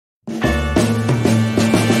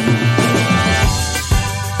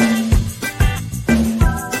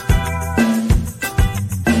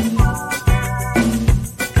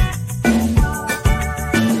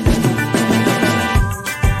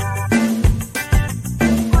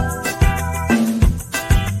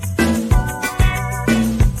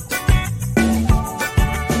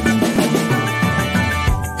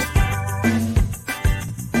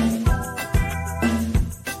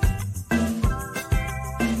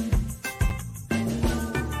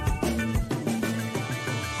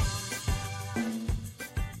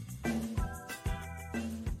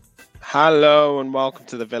Hello and welcome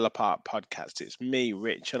to the Villa Park podcast. It's me,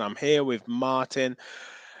 Rich, and I'm here with Martin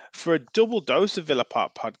for a double dose of Villa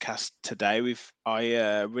Park podcast today.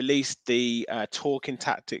 I released the Talking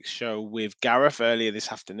Tactics show with Gareth earlier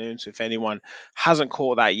this afternoon. So if anyone hasn't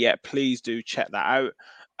caught that yet, please do check that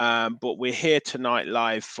out. But we're here tonight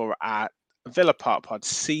live for our Villa Park pod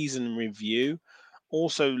season review.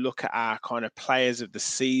 Also look at our kind of players of the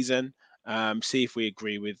season. See if we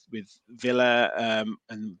agree with Villa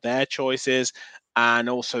and their choices, and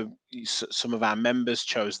also some of our members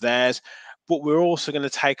chose theirs. But we're also going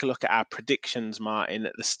to take a look at our predictions, Martin,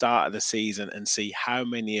 at the start of the season and see how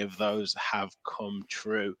many of those have come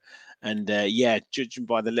true. And yeah, judging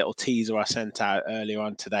by the little teaser I sent out earlier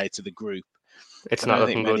on today to the group, It's I not don't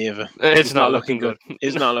think looking good. many of them. It's It's not not looking looking good. good.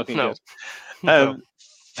 It's not looking No, good. no.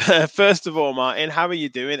 Um, First of all, Martin, how are you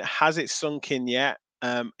doing? Has it sunk in yet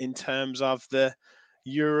in terms of the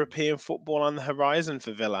European football on the horizon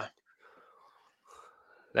for Villa?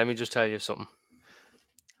 Let me just tell you something.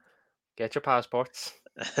 Get your passports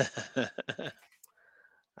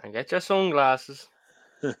and get your sunglasses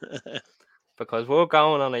because we're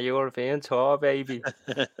going on a European tour, baby.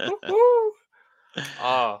 Woo-hoo.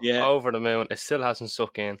 Oh, Yeah. over the moon. It still hasn't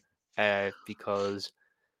sunk in because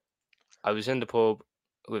I was in the pub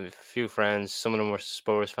with a few friends. Some of them were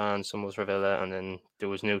Spurs fans, some was for Villa, and then there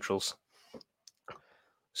was neutrals.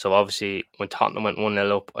 So obviously, when Tottenham went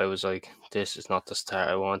 1-0 up, I was like, this is not the start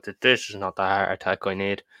I wanted. This is not the heart attack I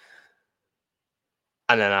need.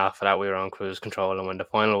 And then after that, we were on cruise control. And when the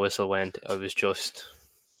final whistle went, I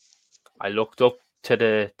looked up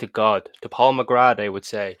to God, to Paul McGrath, I would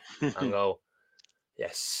say, and go,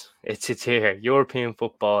 yes, it's here, European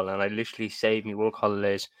football. And I literally saved me work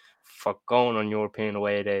holidays for going on European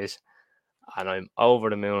away days. And I'm over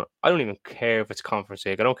the moon. I don't even care if it's Conference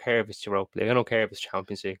League. I don't care if it's Europa League. I don't care if it's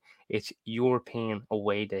Champions League. It's European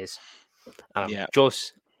away days. And I'm Yeah.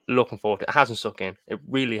 just looking forward to it. It hasn't stuck in. It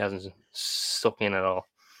really hasn't stuck in at all.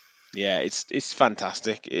 Yeah, it's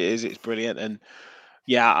fantastic. It is. It's brilliant, and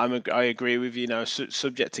yeah, I agree with you. You know,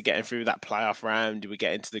 subject to getting through that playoff round, we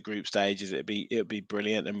get into the group stages. It'd be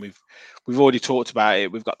brilliant, and we've already talked about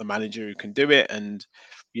it. We've got the manager who can do it, and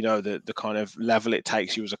you know the kind of level it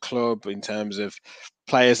takes you as a club in terms of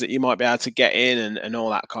players that you might be able to get in and all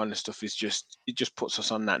that kind of stuff is just it just puts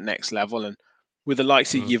us on that next level. And with the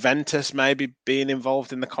likes of Mm. Juventus maybe being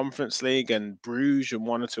involved in the Conference League and Bruges and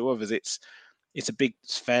one or two others, it's a big,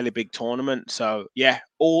 it's a fairly big tournament. So yeah,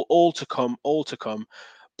 all to come, all to come.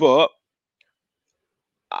 But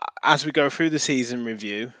as we go through the season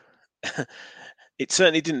review, it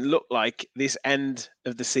certainly didn't look like this end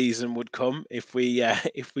of the season would come if we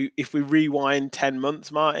rewind 10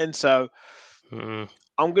 months, Martin. So Mm.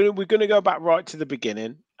 we're gonna go back right to the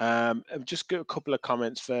beginning. And just get a couple of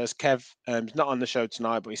comments first. Kev, is not on the show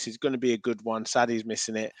tonight, but he says it's going to be a good one. Sad he's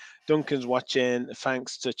missing it. Duncan's watching.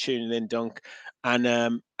 Thanks to tuning in, Dunk. And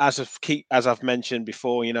as I've mentioned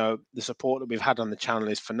before, you know the support that we've had on the channel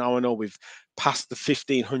is phenomenal. We've passed the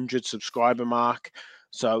 1,500 subscriber mark.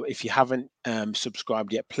 So if you haven't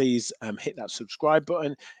subscribed yet, please hit that subscribe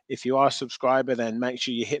button. If you are a subscriber, then make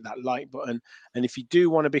sure you hit that like button. And if you do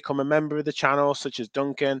want to become a member of the channel, such as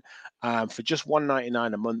Duncan, for just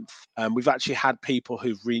 $1.99 a month, we've actually had people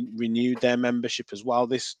who've renewed their membership as well.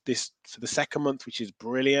 This for the second month, which is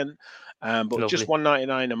brilliant. But just Lovely.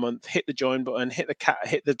 $1.99 a month. Hit the join button, hit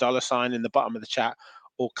the dollar sign in the bottom of the chat,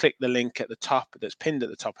 or click the link at the top that's pinned at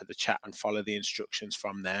the top of the chat and follow the instructions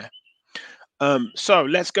from there. So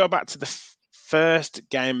let's go back to the first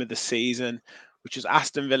game of the season, which was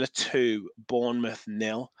Aston Villa 2, Bournemouth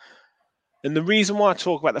 0. And the reason why I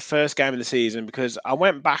talk about the first game of the season, because I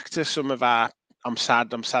went back to some of our, I'm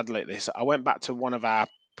sad like this. I went back to one of our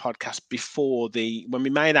podcasts before when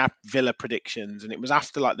we made our Villa predictions, and it was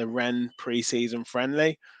after like the Ren pre-season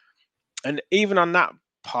friendly. And even on that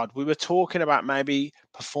pod, we were talking about maybe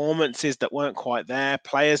performances that weren't quite there,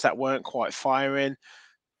 players that weren't quite firing,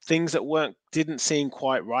 things that didn't seem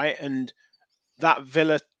quite right. And that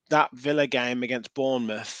Villa game against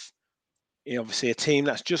Bournemouth, obviously a team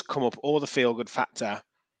that's just come up all the feel good factor.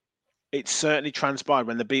 It certainly transpired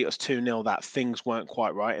when they beat us 2-0 that things weren't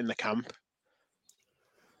quite right in the camp.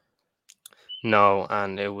 No,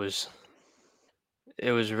 and it was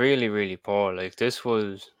really, really poor. Like this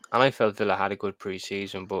was, and I felt Villa had a good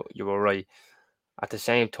pre-season, but you were right. At the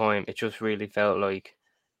same time, it just really felt like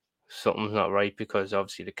something's not right because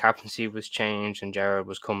obviously the captaincy was changed and Gerrard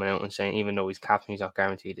was coming out and saying even though he's captain, he's not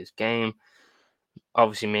guaranteed his game.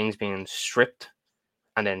 Obviously, Mings being stripped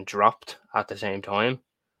and then dropped at the same time.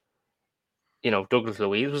 You know, Douglas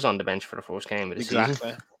Luiz was on the bench for the first game of the season.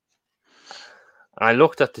 Exactly. And I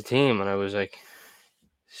looked at the team and I was like,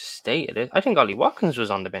 stated it, I think Ollie Watkins was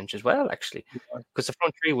on the bench as well, actually, because the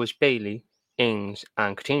front three was Bailey, Ings,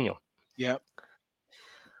 and Coutinho. Yeah.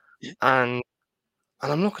 And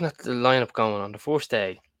I'm looking at the lineup going on the first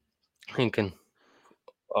day, thinking,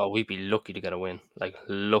 oh, we'd be lucky to get a win, like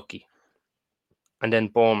lucky. And then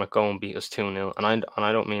Bournemouth go and beat us 2-0. And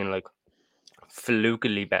I don't mean like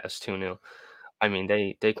flukily bet us 2-0. I mean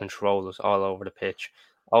they controlled us all over the pitch.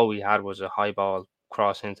 All we had was a high ball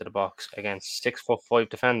cross into the box against 6'5"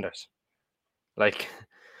 defenders. Like,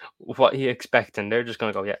 what are you expecting? They're just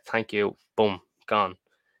gonna go, yeah, thank you, boom, gone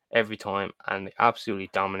every time, and they absolutely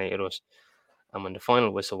dominated us. And when the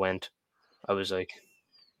final whistle went, I was like,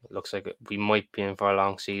 it looks like we might be in for a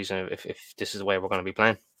long season if this is the way we're going to be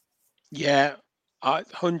playing. Yeah, I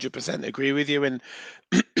 100% agree with you. And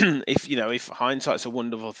if hindsight's a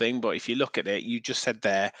wonderful thing, but if you look at it, you just said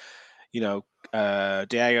there,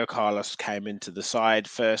 Diego Carlos came into the side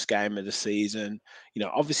first game of the season.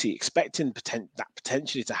 Obviously expecting that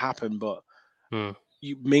potentially to happen, but Hmm.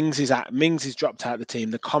 Mings is dropped out of the team.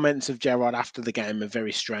 The comments of Gerrard after the game are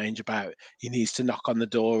very strange about he needs to knock on the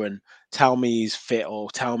door and tell me he's fit or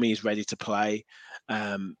tell me he's ready to play.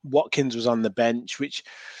 Watkins was on the bench, which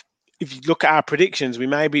if you look at our predictions, we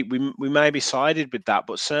may be sided with that,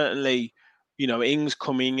 but certainly, Ings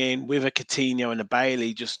coming in with a Coutinho and a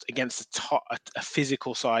Bailey just against a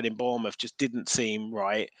physical side in Bournemouth just didn't seem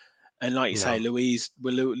right. And like you say, No.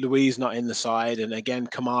 Louise not in the side, and again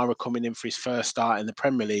Kamara coming in for his first start in the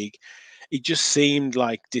Premier League, it just seemed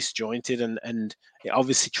like disjointed, and it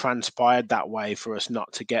obviously transpired that way for us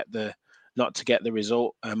not to get the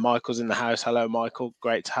result. Michael's in the house. Hello, Michael.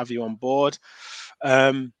 Great to have you on board.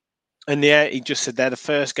 And yeah, he just said there the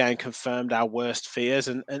first game confirmed our worst fears,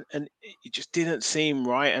 and it just didn't seem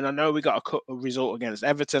right. And I know we got a result against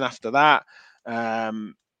Everton after that,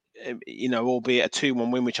 albeit a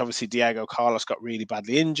 2-1 win, which obviously Diego Carlos got really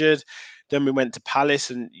badly injured. Then we went to Palace,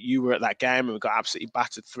 and you were at that game, and we got absolutely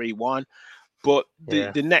battered 3-1. But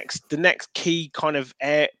Yeah. the next key kind of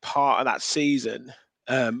part of that season,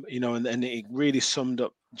 and it really summed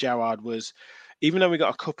up Gerrard was, even though we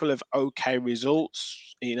got a couple of okay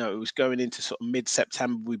results, it was going into sort of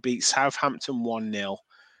mid-September. We beat Southampton 1-0.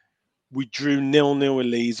 We drew 0-0 with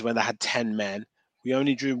Leeds where they had 10 men. We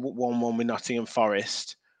only drew 1-1 with Nottingham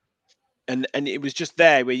Forest. And it was just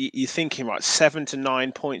there where you're thinking, right, 7 to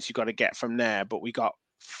 9 points you got to get from there, but we got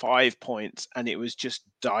 5 points, and it was just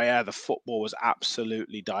dire. The football was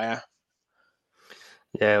absolutely dire.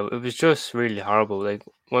 Yeah, it was just really horrible. Like,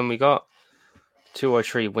 when we got 2 or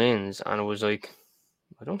 3 wins, and it was like,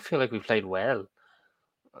 I don't feel like we played well.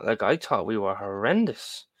 Like, I thought we were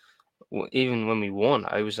horrendous. Even when we won,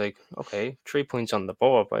 I was like, okay, 3 points on the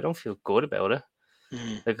board, but I don't feel good about it.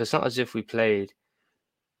 Mm. Like, it's not as if we played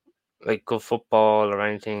like good football or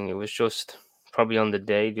anything. It was just probably on the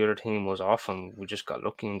day the other team was off, and we just got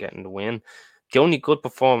lucky in getting the win. The only good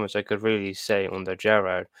performance I could really say under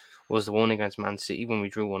Gerrard was the one against Man City when we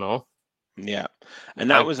drew 1-0. Yeah, and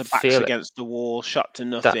that I was a backs feel against the wall, shot to that,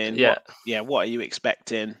 nothing. yeah, What are you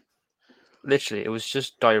expecting? literally, it was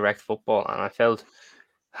just direct football, and I felt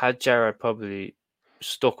had Gerrard probably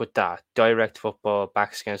stuck with that direct football,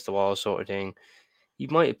 backs against the wall sort of thing, he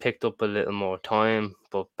might have picked up a little more time.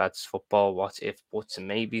 But that's football. What's if, buts, and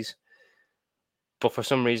maybes. But for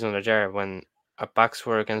some reason, under Gerrard, when our backs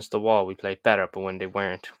were against the wall, we played better. But when they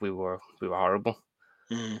weren't, we were horrible,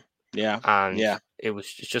 Mm. Yeah, and yeah, it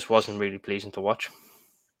just wasn't really pleasing to watch.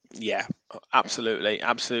 yeah, absolutely.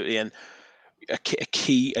 And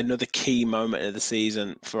another key moment of the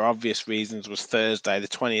season, for obvious reasons, was Thursday, the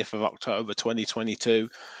 20th of October, 2022.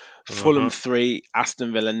 Fulham Hmm. 3,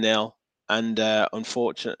 Aston Villa 0, and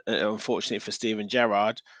unfortunately for Steven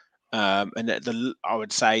Gerrard, and I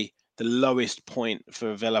would say the lowest point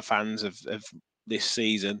for Villa fans of this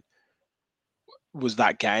season was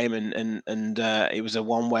that game, and it was a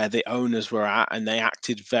one where the owners were at and they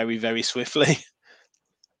acted very, very swiftly.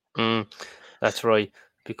 That's right,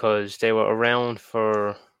 because they were around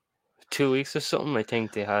for 2 weeks or something. I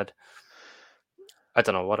think they had. I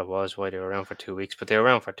don't know what it was, why they were around for 2 weeks, but they were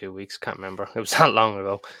around for 2 weeks. Can't remember. It was that long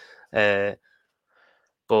ago. Uh,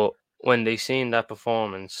 but when they seen that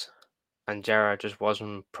performance, and Gerrard just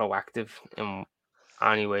wasn't proactive in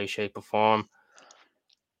any way, shape, or form,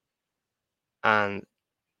 and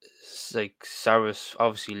like Cyrus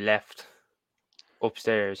obviously left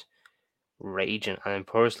upstairs raging, and then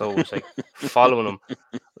Purslow was like following him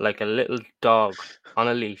like a little dog on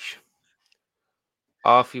a leash.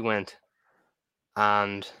 Off he went,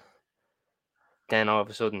 and then all of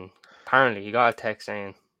a sudden, apparently, he got a text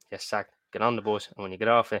saying, "Yes, sacked. Get on the bus, and when you get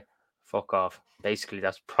off it, fuck off. Basically,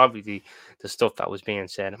 that's probably the stuff that was being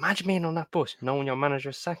said. Imagine being on that bus, knowing your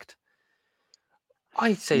manager's sacked.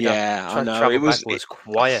 I'd say that Yeah, I know. It travel back was. was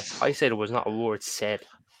quiet. I say there was not a word said.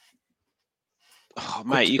 Oh, Could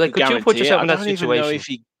mate, you could could you put guarantee it. yourself I in that don't even know situation? if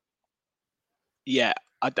he. Yeah,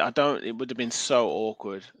 I don't. It would have been so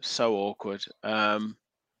awkward, so awkward.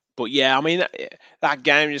 But yeah, I mean that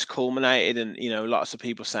game just culminated, and lots of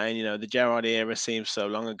people saying, the Gerrard era seems so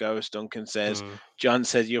long ago. As Duncan says, Mm. John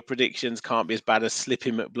says your predictions can't be as bad as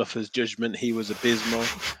Slippy McBluffer's judgment. He was abysmal.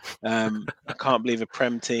 I can't believe a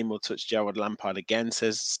Prem team will touch Gerrard Lampard again,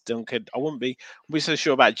 says Duncan. I wouldn't be so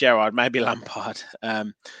sure about Gerrard. Maybe Lampard.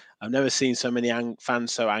 I've never seen so many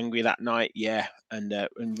fans so angry that night. Yeah, and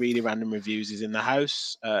really random reviews is in the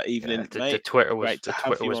house. Yeah, Evening, the mate. Twitter was Great to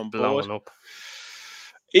have you on board. blowing up.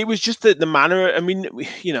 It was just the manner. I mean,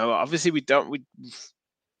 obviously we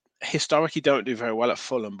historically don't do very well at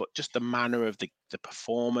Fulham, but just the manner of the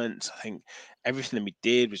performance. I think everything that we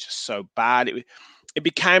did was just so bad. It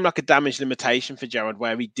became like a damage limitation for Gerrard,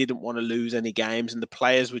 where he didn't want to lose any games, and the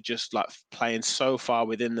players were just like playing so far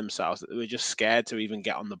within themselves that they were just scared to even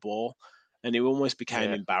get on the ball, and it almost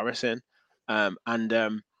became Yeah. embarrassing.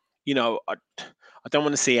 I don't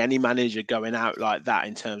want to see any manager going out like that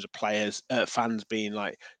in terms of players, fans being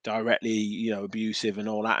like directly, abusive and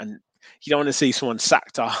all that. And you don't want to see someone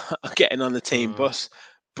sacked or getting on the team Mm. bus.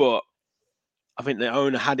 But I think the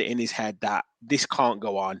owner had it in his head that this can't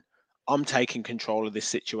go on. I'm taking control of this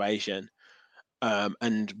situation,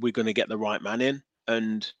 and we're going to get the right man in.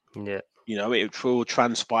 And Yeah. it will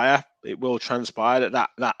transpire. It will transpire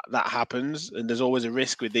that happens, and there's always a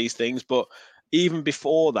risk with these things. But even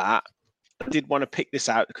before that, I did want to pick this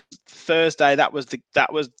out because Thursday that was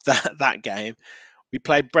that game. We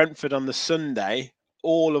played Brentford on the Sunday.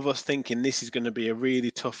 All of us thinking this is going to be a really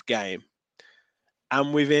tough game,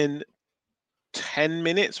 and within 10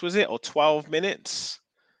 minutes, was it, or 12 minutes,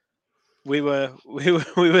 we were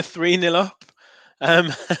 3-0 up.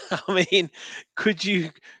 I mean, could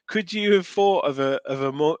you have thought of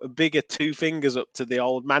a bigger two fingers up to the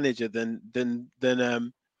old manager than than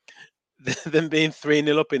being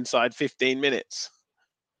 3-0 up inside 15 minutes?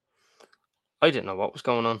 I didn't know what was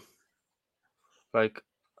going on. Like,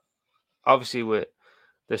 obviously, with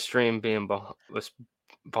the stream being was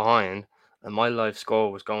behind, and my live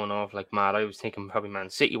score was going off like mad. I was thinking probably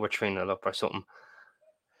Man City were 3-0 up or something.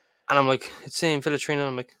 And I'm like, it's saying Villa 3-0.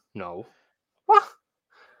 I'm like, no. What?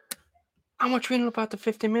 I'm 3-0 up after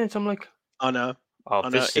 15 minutes. I'm like, I know. oh, I know.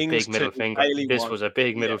 this is a Ings big 2, middle finger. Bailey This 1. was a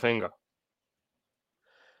big Yeah. middle finger.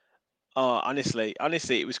 Oh, honestly,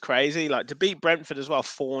 it was crazy. Like to beat Brentford as well,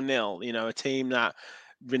 4-0. A team that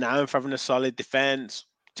renowned for having a solid defense,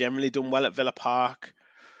 generally done well at Villa Park.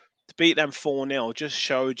 To beat them 4-0 just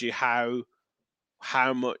showed you how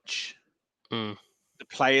much Mm. the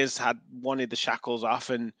players had wanted the shackles off,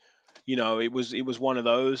 and it was one of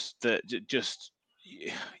those that just,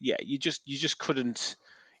 yeah, you just couldn't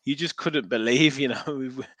believe.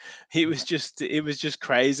 It was just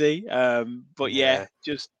crazy. But yeah,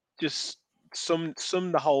 Yeah. just sum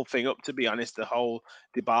the whole thing up, to be honest. The whole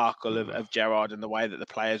debacle of, Mm. of Gerard and the way that the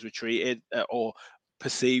players were treated, or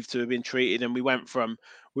perceived to have been treated, and we went from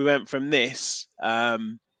this,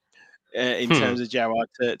 in Hmm. terms of Gerard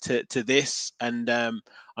to this. And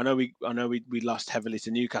I know we lost heavily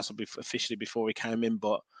to Newcastle officially before we came in,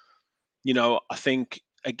 but I think,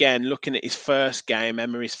 again, looking at his first game,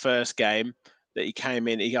 Emery's first game that he came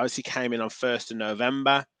in, he obviously came in on 1st of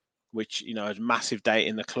November, which is a massive date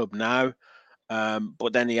in the club now.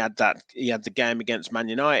 But then he had the game against Man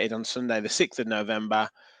United on Sunday, the 6th of November,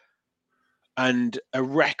 and a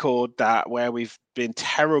record that where we've been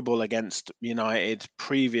terrible against United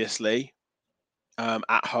previously,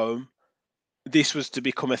 at home. This was to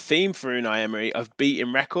become a theme for Unai Emery of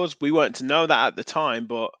beating records. We weren't to know that at the time,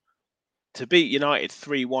 but to beat United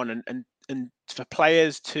 3-1, and for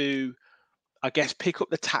players to, I guess, pick up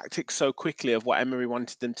the tactics so quickly of what Emery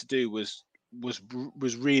wanted them to do was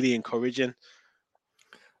really encouraging.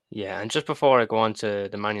 Yeah, and just before I go on to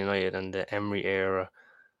the Man United and the Emery era,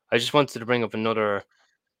 I just wanted to bring up another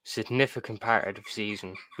significant part of the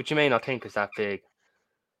season, which you may not think is that big,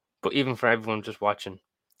 but even for everyone just watching,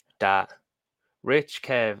 that Rich,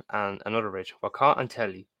 Kev, and another Rich were caught on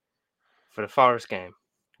telly for the Forest game,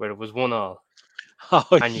 where it was 1-1, Oh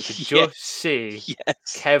and you could yeah, just see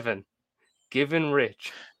yes, Kevin giving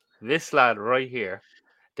Rich, this lad right here,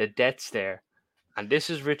 the death stare, and this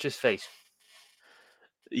is Rich's face,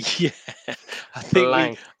 yeah. I think we.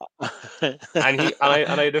 blank. And I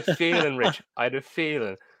had a feeling, Rich, I had a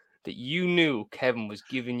feeling that you knew Kevin was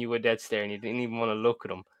giving you a dead stare and you didn't even want to look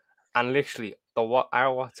at him. And literally, our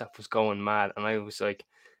WhatsApp was going mad, and I was like,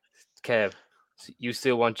 Kev, you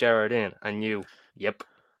still want Gerrard in? And you, yep,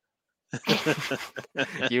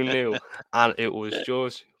 you knew, and it was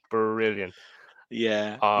just brilliant.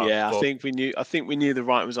 Yeah, yeah. I But think we knew. I think we knew the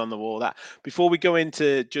writing was on the wall. That before we go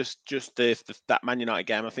into just that Man United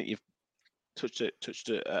game, I think you've touched a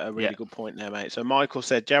yeah, really good point there, mate. So Michael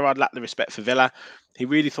said Gerrard lacked the respect for Villa. He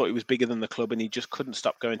really thought he was bigger than the club, and he just couldn't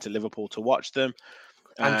stop going to Liverpool to watch them.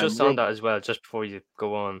 and just on Rob, that as well, just before you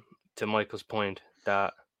go on to Michael's point,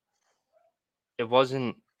 that it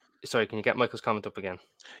wasn't. Sorry, can you get Michael's comment up again?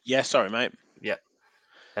 yeah, sorry, mate. Yeah.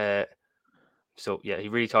 Uh, so yeah, he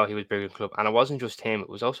really thought he was bigger than the club, and it wasn't just him. It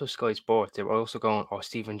was also Sky Sports. They were also going, "Oh,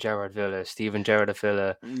 Stephen Gerrard Villa, Stephen Gerrard of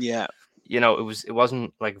Villa." Yeah, You know, it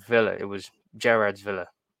wasn't like Villa. It was Gerrard's Villa,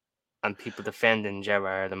 and people defending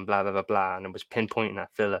Gerrard and blah blah blah blah, and it was pinpointing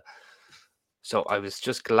at Villa. So I was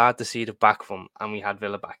just glad to see the back from, and we had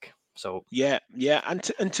Villa back. So yeah, yeah.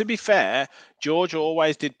 And to be fair, George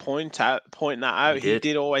always did point that out. he He did.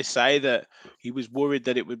 did always say that he was worried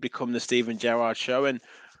that it would become the Steven Gerrard show, and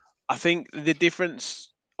I think the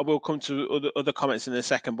difference. I will come to other comments in a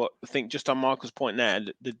second, but I think just on Michael's point there,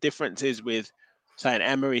 the difference is with saying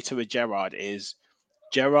Emery to a Gerrard is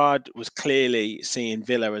Gerrard was clearly seeing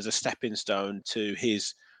Villa as a stepping stone to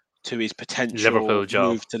his potential Liverpool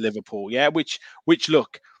job. move to Liverpool. Yeah, which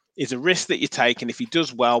look is a risk that you're taking. If he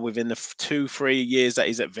does well within the 2-3 years that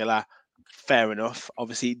he's at Villa, fair enough.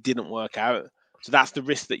 Obviously, it didn't work out. So that's the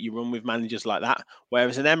risk that you run with managers like that.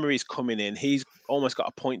 Whereas an Emery's coming in, he's almost got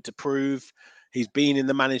a point to prove. He's been in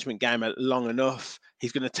the management game long enough.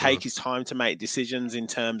 He's going to take Mm. his time to make decisions in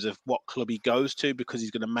terms of what club he goes to because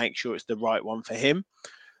he's going to make sure it's the right one for him.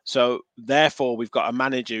 So therefore, we've got a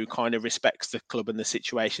manager who kind of respects the club and the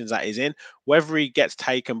situations that he's in. Whether he gets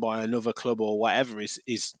taken by another club or whatever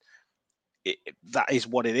that is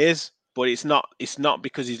what it is. But it's not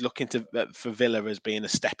because he's looking to for Villa as being a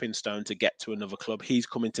stepping stone to get to another club. He's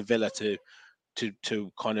coming to Villa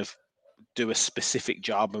to kind of do a specific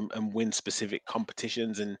job and win specific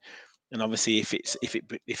competitions and obviously if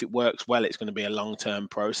it works well, it's going to be a long term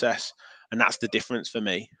process, and that's the difference for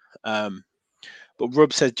me. But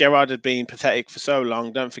Rub says Gerrard had been pathetic for so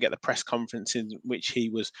long. Don't forget the press conference in which he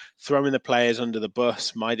was throwing the players under the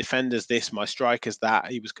bus. My defenders this, my strikers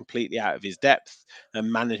that. He was completely out of his depth and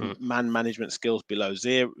Mm. man management skills below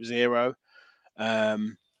zero.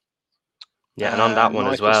 Um, Yeah, and on that one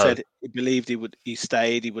as Michael well. said he believed he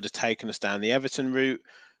stayed. He would have taken us down the Everton route.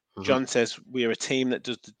 Mhm. John says we are a team that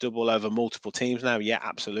does the double over multiple teams now. Yeah,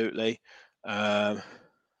 absolutely. Um,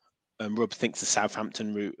 and Rub thinks the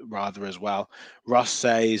Southampton route rather as well. Ross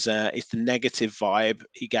says it's the negative vibe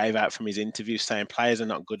he gave out from his interview, saying players are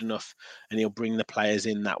not good enough, and he'll bring the players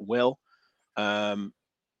in that will. Um,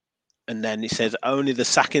 and then he says only the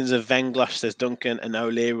sackings of Venglosh, says Duncan, and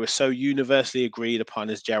O'Leary were so universally agreed upon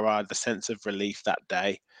as Gerrard. The sense of relief that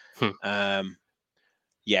day. Hmm. Um,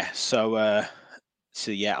 yeah, so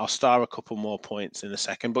yeah, I'll star a couple more points in a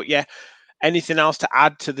second. But yeah, anything else to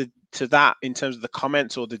add to that in terms of the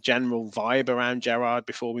comments or the general vibe around Gerrard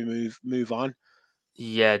before we move on?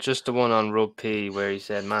 Yeah, just the one on Rub P where he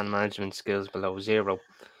said man management skills below zero.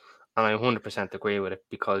 And I 100% agree with it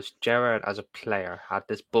because Gerrard as a player had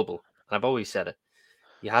this bubble. And I've always said it.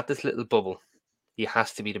 He had this little bubble. He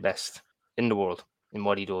has to be the best in the world in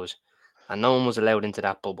what he does. And no one was allowed into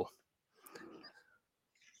that bubble.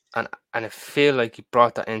 And I feel like he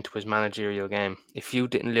brought that into his managerial game. If you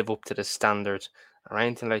didn't live up to the standards or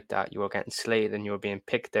anything like that, you were getting slated and you were being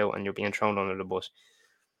picked out and you're being thrown under the bus.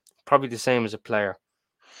 Probably the same as a player.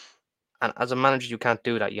 And as a manager, you can't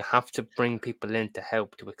do that. You have to bring people in to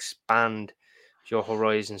help to expand your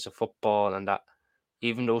horizons of football, and that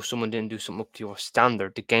even though someone didn't do something up to your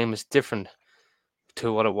standard, the game is different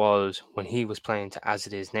to what it was when he was playing to as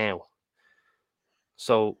it is now.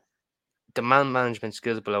 So the man management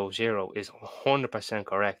skills below zero is 100%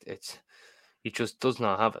 correct. He just does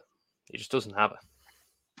not have it. He just doesn't have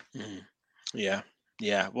it. Mm, yeah,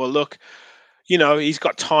 yeah. Well, look, he's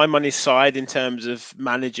got time on his side in terms of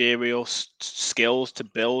managerial skills to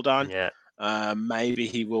build on. Yeah. Maybe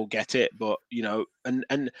he will get it, but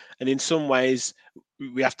and in some ways,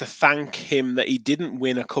 we have to thank him that he didn't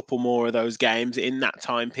win a couple more of those games in that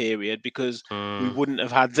time period because we Mm, wouldn't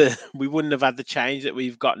have had the we wouldn't have had the change that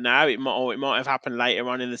we've got now. It might have happened later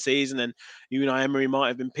on in the season, and Emery might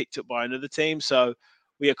have been picked up by another team. So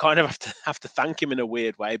we kind of have to thank him in a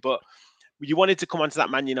weird way, but you wanted to come onto that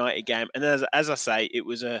Man United game, and as I say, it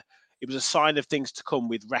was a sign of things to come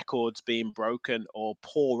with records being broken or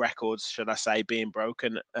poor records, should I say, being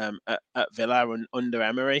broken at Villa and under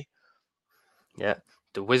Emery. yeah.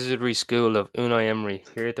 The wizardry school of Unai Emery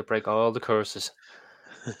here to break all the curses.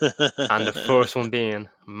 and the first one being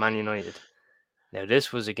Man United. Now,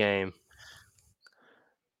 this was a game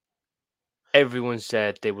everyone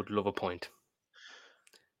said they would love a point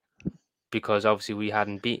because obviously we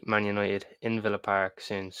hadn't beat Man United in Villa Park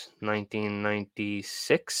since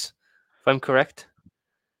 1996, if I'm correct.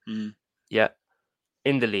 Mm. Yeah,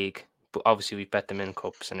 in the league, but obviously we bet them in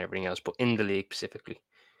cups and everything else, but in the league specifically.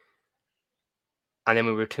 And then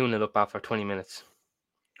we were 2-0 up after 20 minutes.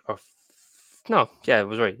 No, yeah, it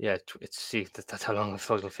was right. Yeah, see, that's how long the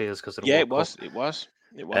fucking feels because of the Yeah, World it Cup. was. It was.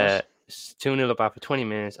 It was. 2-0 up after 20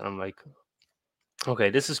 minutes, and I'm like,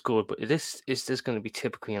 okay, this is good, but is this going to be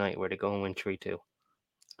typical United where they go and win 3-2,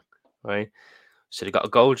 right? So they got a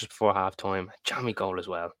goal just before half time, a jammy goal as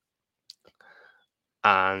well.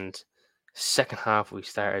 And second half, we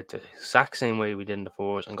started the exact same way we did in the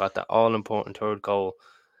fours and got that all important third goal.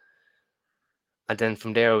 And then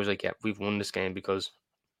from there, I was like, yeah, we've won this game because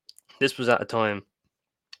this was at a time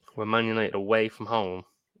where Man United away from home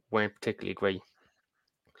weren't particularly great.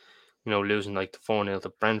 You know, losing like the 4-0 to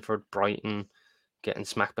Brentford, Brighton, getting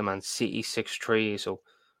smacked by Man City 6-3. So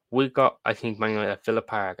we got, I think, Man United at Villa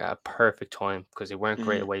Park at a perfect time because they weren't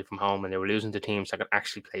great Mm. away from home and they were losing to teams that could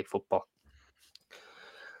actually play football.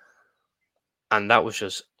 And that was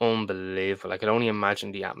just unbelievable. I could only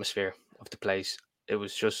imagine the atmosphere of the place. It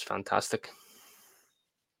was just fantastic.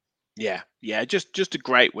 Yeah, yeah, just a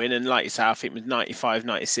great win. And like you say, I think it was 95,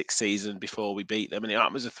 96 season before we beat them. And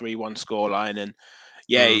that was a 3-1 scoreline. And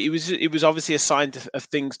yeah, Mm, it was obviously a sign of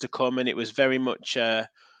things to come. And it was very much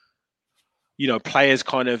players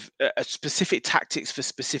kind of specific tactics for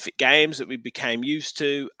specific games that we became used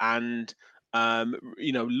to, and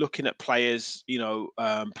looking at players,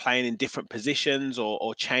 playing in different positions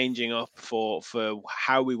or changing up for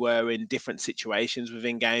how we were in different situations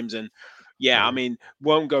within games. And yeah, I mm, mean,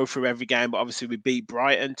 won't go through every game, but obviously we beat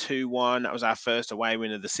Brighton 2-1. That was our first away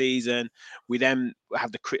win of the season. We then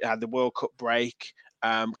had the World Cup break.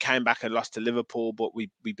 Came back and lost to Liverpool, but we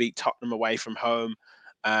beat Tottenham away from home.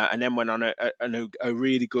 And then went on a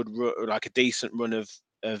really good run, like a decent run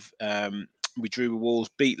of we drew Wolves,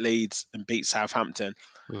 beat Leeds, and beat Southampton.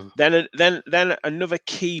 mm. Then another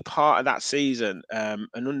key part of that season, and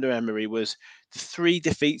under Emery, was the 3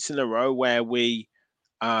 defeats in a row where we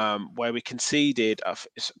conceded.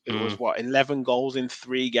 It was Mm. what, 11 goals in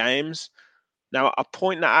 3 games. Now I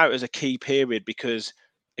point that out as a key period because,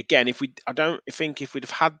 again, I don't think if we'd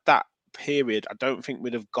have had that period, I don't think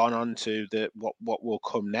we'd have gone on to the what will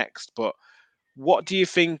come next. But what do you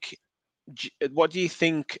think? What do you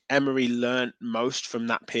think Emery learnt most from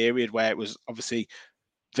that period, where it was obviously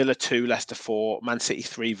Villa 2, Leicester 4, Man City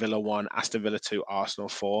 3, Villa 1, Aston Villa 2, Arsenal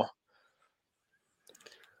 4?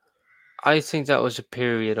 I think that was a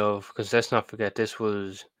period of, because let's not forget, this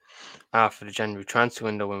was after the January transfer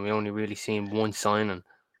window when we only really seen one signing.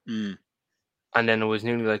 Mm, And then it was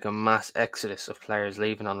nearly like a mass exodus of players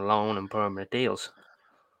leaving on loan and permanent deals.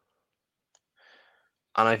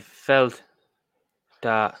 And I felt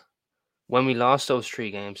that when we lost those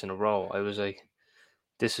 3 games in a row, I was like,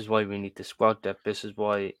 this is why we need the squad depth. This is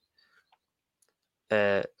why.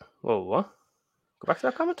 Uh, whoa, what? Go back to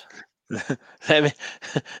that comment. let me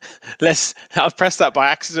I've pressed that by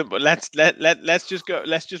accident, but let's just go.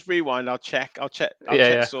 Let's just rewind. I'll Yeah, check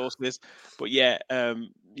yeah, sources. But yeah,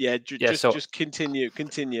 yeah, yeah. So just continue.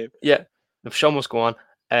 yeah, the show must go on.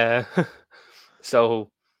 Uh,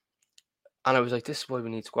 so and I was like, this is why we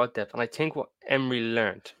need squad depth. And I think what Emery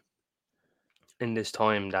learned in this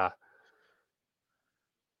time that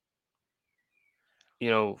you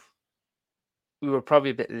know we were probably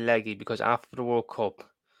a bit leggy because after the World Cup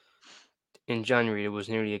in January, it was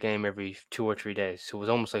nearly a game every 2 or 3 days. So it was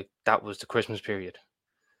almost like that was the Christmas period.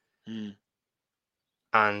 Mm.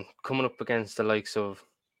 And coming up against the likes of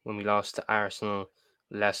when we lost to Arsenal,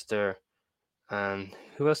 Leicester, and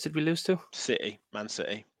who else did we lose to? Man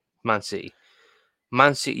City. Man City.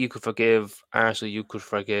 Man City, you could forgive. Arsenal, you could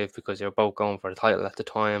forgive because they were both going for the title at the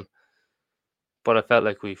time. But I felt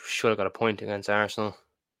like we should have got a point against Arsenal.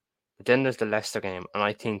 But then there's the Leicester game, and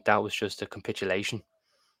I think that was just a capitulation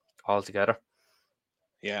altogether.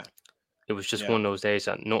 Yeah, It was just yeah, one of those days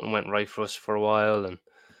that nothing went right for us for a while, and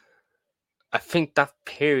I think that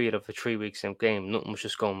period of the 3 weeks in game, nothing was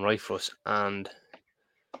just going right for us, and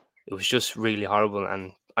it was just really horrible.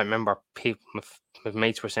 And I remember people, my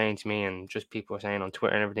mates were saying to me, and just people were saying on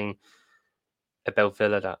Twitter and everything about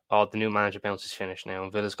Villa that the new manager bounce is finished now,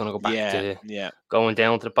 and Villa's going to go back yeah, to yeah. going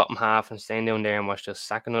down to the bottom half and staying down there and watch just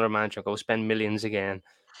sack another manager, go spend millions again,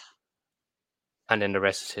 and then the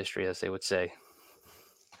rest is history, as they would say.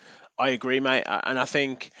 I agree, mate, and I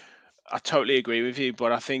think I totally agree with you.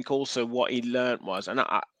 But I think also what he learnt was, and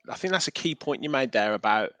I think that's a key point you made there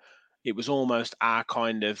about it was almost our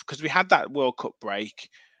kind of, because we had that World Cup break,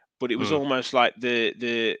 but it was Mm, almost like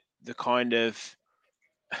the kind of,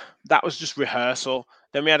 that was just rehearsal.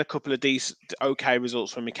 Then we had a couple of decent, okay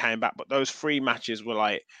results when we came back, but those three matches were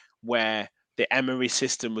like where the Emery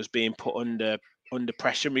system was being put under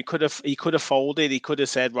pressure. He could have folded. He could have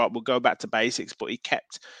said, right, we'll go back to basics, but he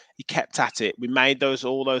kept at it. We made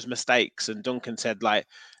all those mistakes, and Duncan said like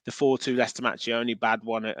the 4-2 Leicester match, the only bad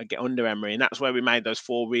one get under Emery, and that's where we made those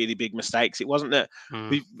four really big mistakes. It wasn't that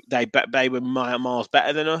mm. they were miles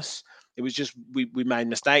better than us. It was just we made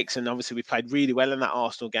mistakes, and obviously we played really well in that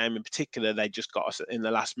Arsenal game in particular. They just got us in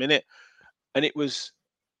the last minute, and it was.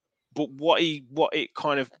 But what it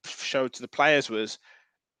kind of showed to the players was,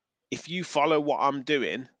 if you follow what I'm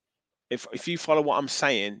doing, if you follow what I'm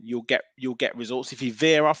saying, you'll get results. If you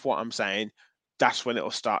veer off what I'm saying, that's when it'll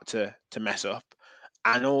start to mess up.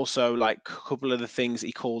 And also, like a couple of the things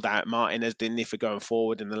he called out, Martinez didn't he, for going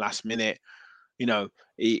forward in the last minute. You know,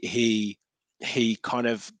 he kind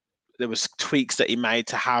of, there was tweaks that he made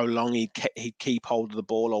to how long he'd keep hold of the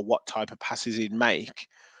ball or what type of passes he'd make.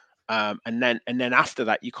 And then after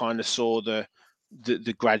that, you kind of saw the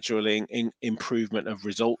gradual improvement of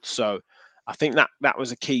results. So I think that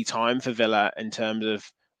was a key time for Villa in terms of,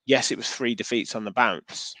 yes, it was 3 defeats on the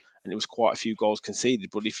bounce and it was quite a few goals conceded.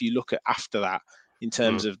 But if you look at after that, in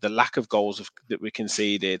terms Mm. of the lack of goals that we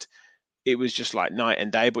conceded, it was just like night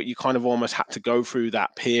and day. But you kind of almost had to go through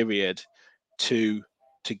that period to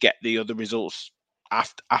get the other results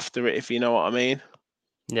after it, if you know what I mean.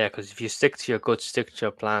 Yeah, because if you stick to your guts, stick to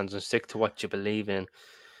your plans, and stick to what you believe in,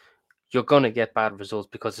 you're gonna get bad results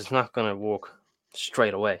because it's not gonna work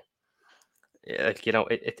straight away. Like,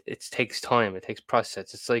 it takes time, it takes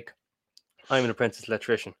process. It's like I'm an apprentice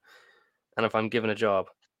electrician, and if I'm given a job,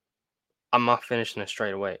 I'm not finishing it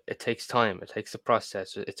straight away. It takes time, it takes a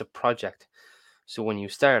process. It's a project. So when you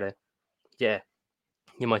start it, yeah,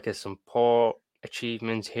 you might get some poor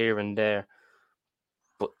achievements here and there,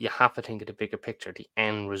 but you have to think of the bigger picture, the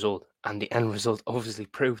end result, and the end result obviously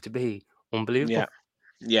proved to be Yeah, unbelievable.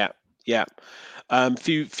 yeah, yeah.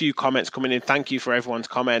 Few comments coming in. Thank you for everyone's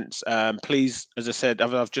comments. Please, as I said,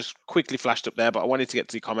 I've just quickly flashed up there, but I wanted to get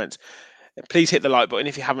to the comments. Please hit the like button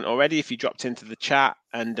if you haven't already. If you dropped into the chat,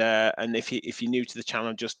 and if you're new to the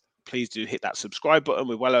channel, just please do hit that subscribe button.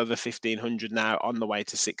 We're well over 1,500 now, on the way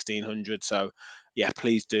to 1,600. So yeah,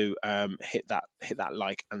 please do hit that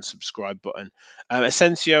like and subscribe button.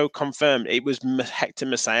 Asensio confirmed it was Hector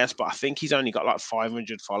Messias, but I think he's only got like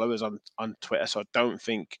 500 followers on Twitter, so I don't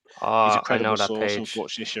think he's a I know credible that source, page.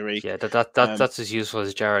 unfortunately, Sharik. Yeah, that Um, that's as useful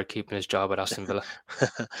as Jared keeping his job at Aston Villa.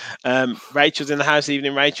 Rachel's in the house.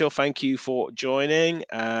 Evening, Rachel. Thank you for joining.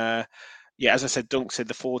 Yeah, as I said, Dunk said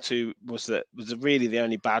the 4-2 was really the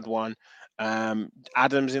only bad one.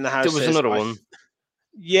 Adams in the house There was says, another one.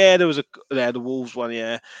 yeah, there was the Wolves one.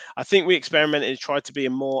 Yeah, I think we experimented and tried to be a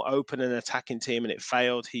more open and attacking team, and it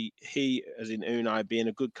failed. He, as in Unai, being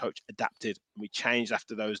a good coach, adapted. We changed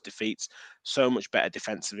after those defeats. So much better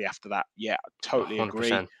defensively after that. Yeah, totally agree.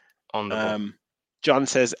 100% on the ball. Um, John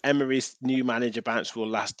says Emery's new manager bounce will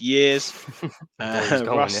last years. There he's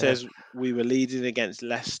going, Ross yeah. says we were leading against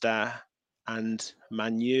Leicester and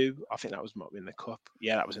Manu. I think that was might be in the cup.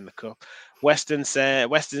 Yeah, that was in the cup. Weston's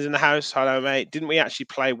in the house. Hello, mate. Didn't we actually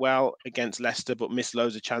play well against Leicester, but missed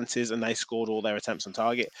loads of chances and they scored all their attempts on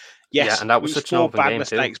target? Yeah, Yes, and that it was was such an 4 open bad game too.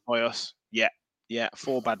 mistakes by us. Yeah, yeah,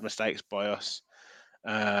 4 bad mistakes by us.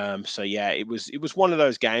 So yeah, it was one of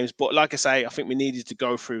those games. But like I say, I think we needed to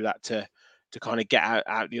go through that to kind of get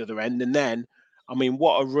out the other end. And then, I mean,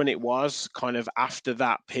 what a run it was kind of after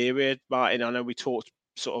that period, Martin. I know we talked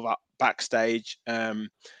sort of backstage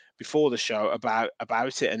before the show about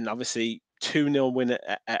it, and obviously 2-0 win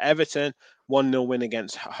at Everton, 1-0 win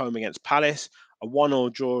against home against Palace, a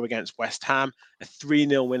 1-1 draw against West Ham, a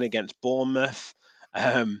 3-0 win against Bournemouth,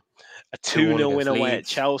 um, a 2-1 2-0 win against away at Leeds.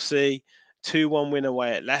 Chelsea, 2-1 win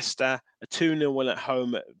away at Leicester, a 2-0 win at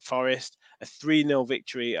home at Forest, a 3-0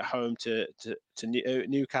 victory at home to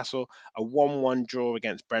Newcastle, a 1-1 draw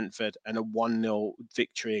against Brentford, and a 1-0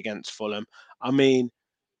 victory against Fulham. I mean,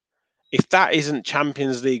 if that isn't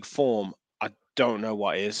Champions League form, I don't know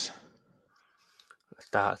what is.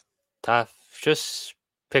 That that just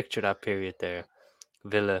picture that period there.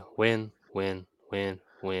 Villa win, win, win,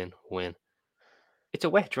 win, win. It's a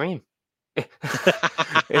wet dream.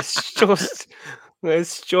 it's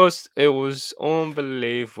just it was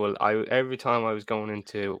unbelievable. I every time I was going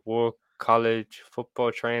into work, college,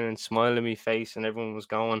 football training, smiling my face, and everyone was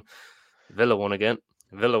going, Villa won again,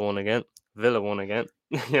 Villa won again, Villa won again.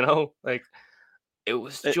 Like, it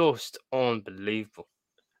was It, just unbelievable.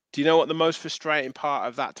 Do you know what the most frustrating part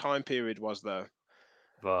of that time period was, though?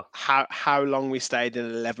 But How long we stayed in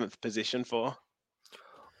 11th position for?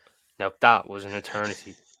 now that was an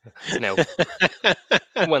eternity. Now,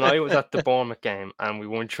 when I was at the Bournemouth game and we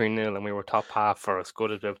won 3-0 and we were top half for as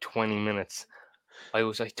good as about 20 minutes, I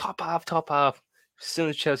was like, top half, top half. As soon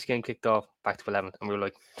as Chelsea game kicked off, back to 11th. And we were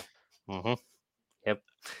like, mm-hmm, yep.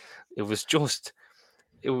 It was just,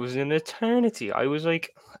 it was an eternity. I was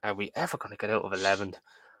like, are we ever going to get out of 11th?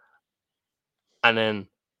 And then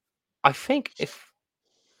I think if,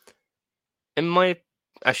 in my,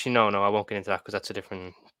 actually, no, I won't get into that because that's a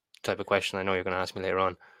different type of question I know you're going to ask me later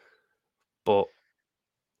on. But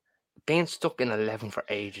being stuck in 11 for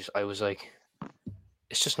ages, I was like,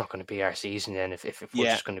 it's just not going to be our season then if we're Yeah,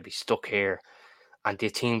 just going to be stuck here and the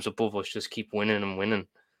teams above us just keep winning and winning.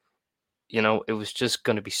 You know, it was just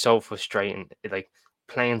going to be so frustrating, like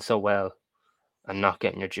playing so well and not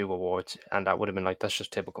getting your due awards. And that would have been like, that's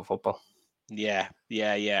just typical football.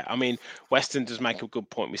 yeah. I mean, Weston does make a good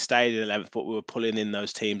point. We stayed in 11th, but we were pulling in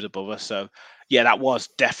those teams above us. So, yeah, that was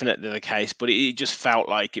definitely the case. But it just felt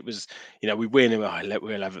like it was, we win, and we're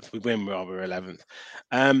 11th. We win, we're 11th.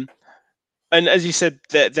 And as you said,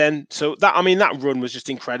 then so that I mean that run was just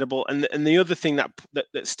incredible. And the other thing that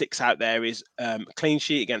sticks out there is clean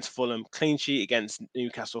sheet against Fulham, clean sheet against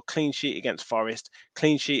Newcastle, clean sheet against Forest,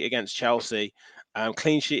 clean sheet against Chelsea,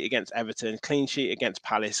 clean sheet against Everton, clean sheet against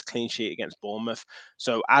Palace, clean sheet against Bournemouth.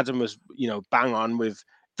 So Adam was bang on with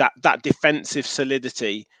that defensive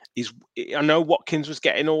solidity. Is I know Watkins was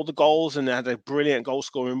getting all the goals and had a brilliant goal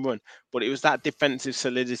scoring run, but it was that defensive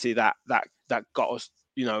solidity that got us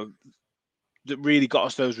that really got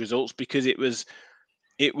us those results, because it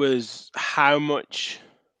was how much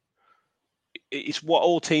it's what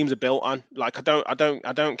all teams are built on. Like I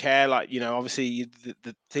don't care. Like obviously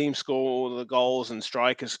the team score all the goals and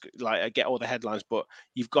strikers like get all the headlines, but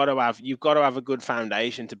you've got to have a good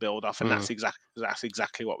foundation to build off, and Mm. that's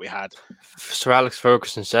exactly what we had. Sir Alex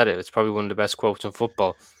Ferguson said it. It's probably one of the best quotes in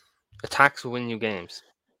football. Attacks will win you games,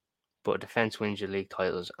 but defense wins you league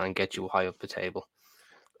titles and get you high up the table.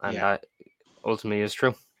 And Yeah, that ultimately is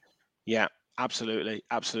true. yeah,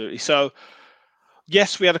 absolutely. So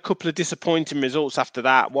yes, we had a couple of disappointing results after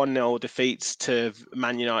that. 1-0 defeats to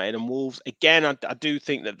Man United and Wolves. Again, I do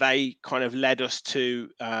think that they kind of led us to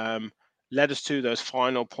those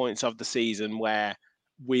final points of the season where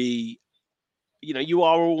we, you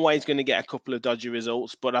are always going to get a couple of dodgy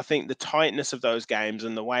results, but I think the tightness of those games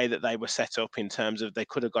and the way that they were set up in terms of they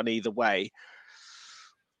could have gone either way,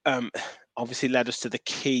 um, obviously led us to the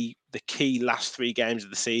key last three games of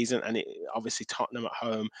the season, and obviously Tottenham at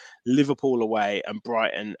home, Liverpool away, and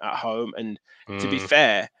Brighton at home. And to be Mm,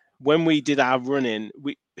 fair, when we did our running,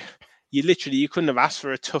 you couldn't have asked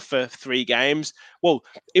for a tougher three games. Well,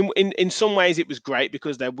 in some ways it was great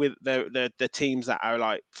because they're with the teams that are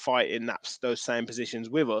like fighting those same positions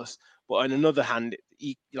with us. But on another hand,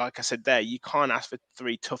 like I said there, you can't ask for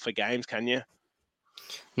three tougher games, can you?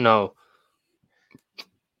 no,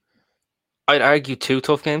 I'd argue two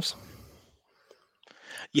tough games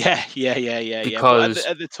Yeah. But at the, because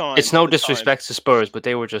at the time, it's at no the time, disrespect to Spurs, but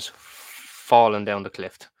they were just falling down the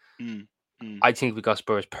cliff. mm, mm, I think we got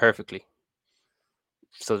Spurs perfectly.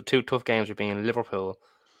 So the two tough games were being Liverpool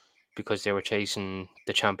because they were chasing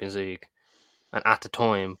the Champions League, and at the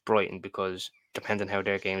time Brighton because depending how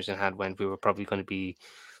their games had went, we were probably going to be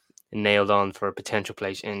nailed on for a potential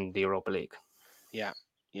place in the Europa League. yeah,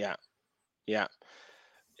 yeah, yeah.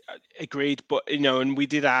 Agreed. But and we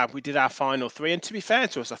did our final three. And to be fair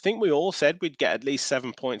to us, I think we all said we'd get at least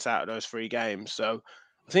 7 points out of those three games. So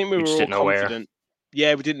I think we We were just all didn't know where. confident.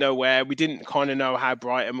 Yeah, we didn't know where. We didn't kind of know how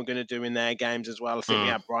Brighton were going to do in their games as well. I think we Mm,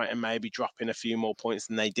 had Brighton maybe dropping a few more points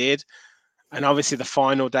than they did. And obviously, the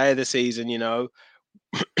final day of the season,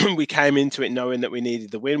 we came into it knowing that we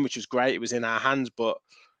needed the win, which was great. It was in our hands, but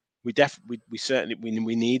we certainly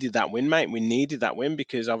we needed that win, mate. We needed that win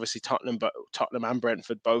because obviously Tottenham and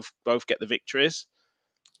Brentford both get the victories.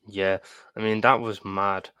 yeah, I mean that was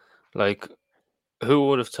mad. Like, who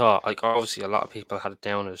would have thought? Like, obviously, a lot of people had it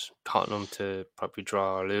down as Tottenham to probably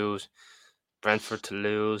draw or lose, Brentford to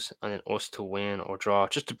lose, and then us to win or draw,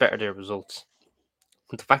 just to better their results.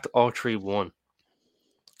 And the fact that all three won,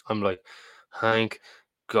 I'm like, thank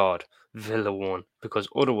God Villa won because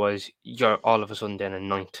otherwise you're all of a sudden then in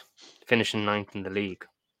ninth, finishing ninth in the league.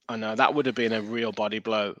 I know that would have been a real body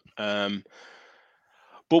blow.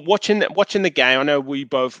 But watching the game, I know we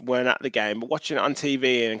both weren't at the game, but watching it on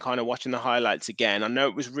TV and kind of watching the highlights again, I know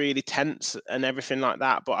it was really tense and everything like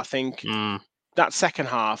that. But I think Mm, that second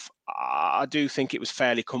half, I do think it was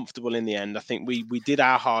fairly comfortable in the end. I think we did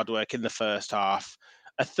our hard work in the first half.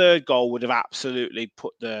 a third goal would have absolutely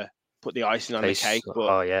put the icing on the Place. cake. But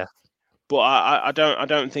Oh yeah. I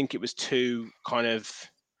don't think it was too kind of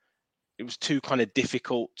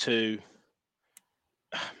difficult to.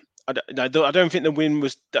 I don't think the win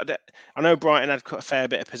was. I know Brighton had a fair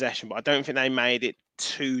bit of possession, but I don't think they made it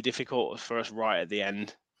too difficult for us right at the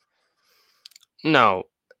end. No,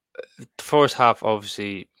 the first half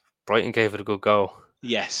obviously Brighton gave it a good go.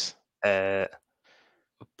 Yes.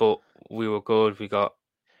 But we were good. We got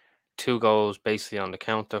 2 goals basically on the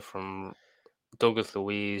counter from Douglas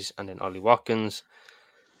Luiz and then Ollie Watkins,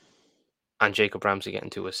 and Jacob Ramsey getting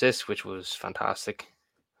 2 assists, which was fantastic.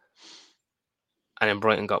 And then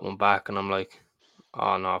Brighton got one back, and I'm like,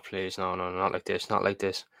 oh no, please, no, not like this, not like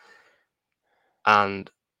this. And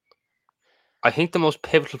I think the most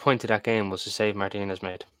pivotal point of that game was the save Martinez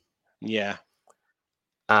made. Yeah.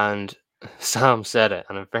 And Sam said it,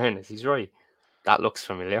 and in fairness, he's right. That looks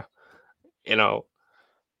familiar. You know,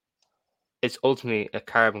 it's ultimately a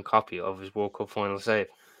carbon copy of his World Cup final save.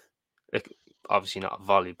 Like, obviously not a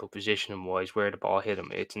volley, but positioning wise, where the ball hit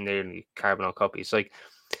him, it's nearly carbon on copy. It's like,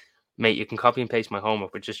 mate, you can copy and paste my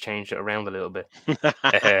homework, but just change it around a little bit.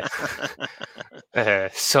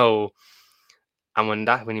 So, and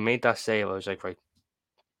when he made that save, I was like, right,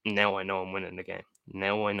 now I know I'm winning the game.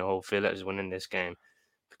 Now I know Villa is winning this game,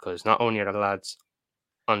 because not only are the lads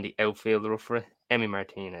on the outfield are up for it, Emi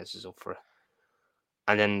Martinez is up for it.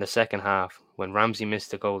 And then in the second half, when Ramsey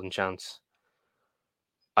missed the golden chance,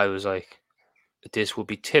 I was like, this would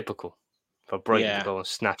be typical for Brighton to Yeah. go and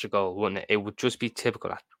snatch a goal, wouldn't it? It would just be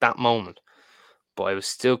typical at that moment. But I was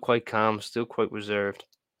still quite calm, still quite reserved.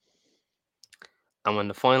 And when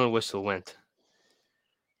the final whistle went,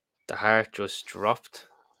 the heart just dropped.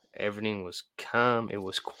 Everything was calm, it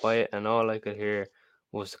was quiet, and all I could hear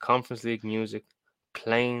was the Conference League music,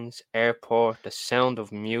 planes, airport, the sound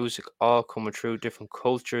of music all coming through different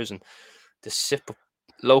cultures, and the sip of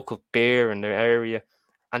local beer in the area.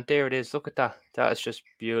 And there it is. Look at that. That is just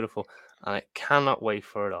beautiful. And I cannot wait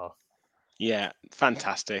for it all. Yeah.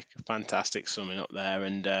 Fantastic summing up there,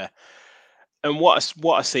 and what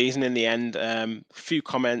a season in the end. A few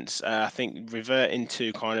comments. I think reverting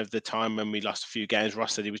to kind of the time when we lost a few games.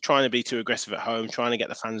 Ross said he was trying to be too aggressive at home, trying to get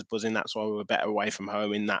the fans buzzing. That's why we were better away from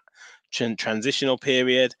home in that transitional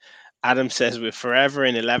period. Adam says we're forever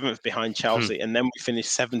in 11th behind Chelsea, and then we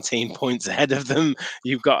finished 17 points ahead of them.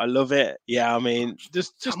 You've got to love it. Yeah, I mean, How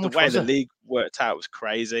just the much way was the it? league worked out was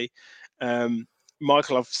crazy.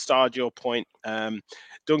 Michael, I've starred your point.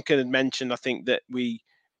 Duncan had mentioned, I think, that we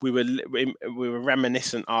were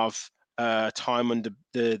reminiscent of time under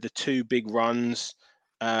the two big runs.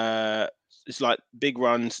 It's like big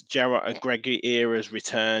runs. Gerrard and Gregory eras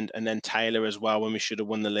returned, and then Taylor as well when we should have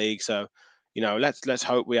won the league. So, let's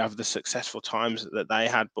hope we have the successful times that they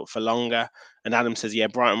had, but for longer. And Adam says, yeah,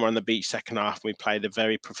 Brighton were on the beach second half. We played a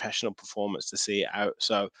very professional performance to see it out.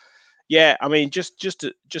 So yeah, I mean, just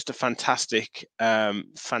a fantastic,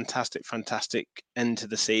 fantastic end to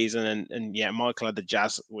the season, and yeah, Michael had the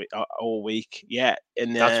Jazz all week. Yeah,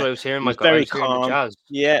 and That's what I was hearing, it was Michael. I very was hearing the calm. jazz.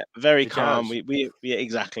 Yeah, very The calm. jazz. We yeah,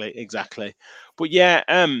 exactly. But yeah,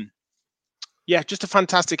 just a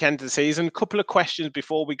fantastic end to the season. A couple of questions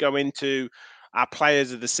before we go into our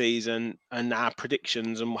players of the season and our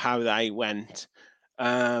predictions and how they went.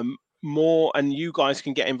 More, and you guys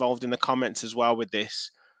can get involved in the comments as well with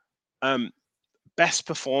this. Best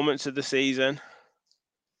performance of the season.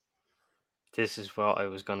 This is what I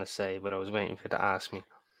was going to say, but I was waiting for you to ask me.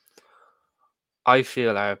 I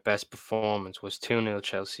feel our best performance was 2-0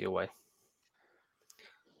 Chelsea away.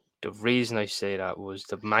 The reason I say that was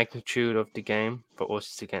the magnitude of the game for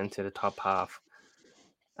us to get into the top half.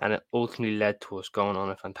 And it ultimately led to us going on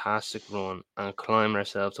a fantastic run and climbing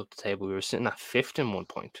ourselves up the table. We were sitting at fifth in 1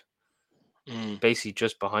 point, Mm. basically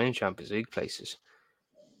just behind Champions League places.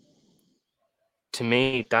 To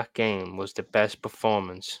me, that game was the best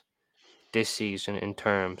performance this season in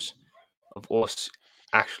terms of us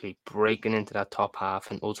actually breaking into that top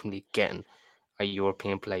half and ultimately getting a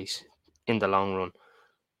European place in the long run.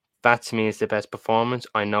 That to me is the best performance.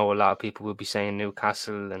 I know a lot of people will be saying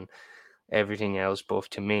Newcastle and everything else,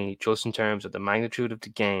 but to me, just in terms of the magnitude of the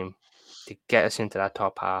game, to get us into that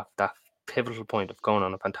top half, that pivotal point of going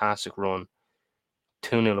on a fantastic run,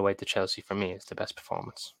 2-0 away to Chelsea for me is the best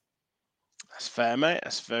performance. That's fair, mate.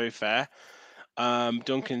 That's very fair.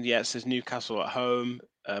 Duncan, yeah, says Newcastle at home.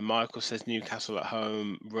 Michael says Newcastle at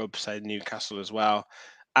home. Rub said Newcastle as well.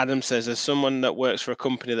 Adam says, as someone that works for a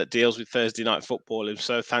company that deals with Thursday night football, I'm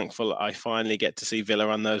so thankful that I finally get to see Villa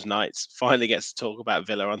on those nights. Finally gets to talk about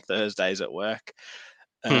Villa on Thursdays at work.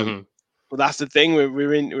 Well, that's the thing.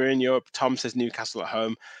 We're in Europe. Tom says Newcastle at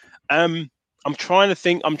home. I'm trying to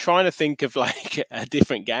think. I'm trying to think of like a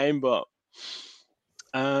different game, but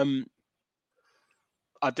um,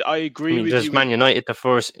 I I agree mean, with you does with Man United the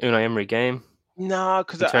first Unai Emery game no,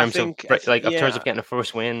 because in I terms of think in terms yeah. of getting a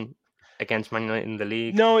first win against Man United in the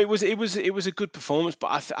league? No, it was a good performance, but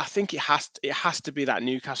I think it has to be that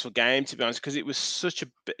Newcastle game, to be honest, because it was such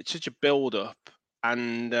a build up,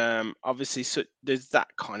 and obviously there's that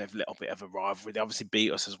kind of little bit of a rivalry. They obviously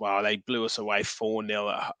beat us as well. They blew us away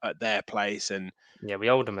 4-0 at their place, and Yeah, we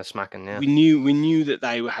owed them a smacking. Yeah, we knew that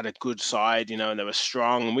they had a good side, and they were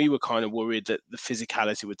strong, and we were kind of worried that the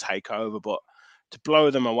physicality would take over, but to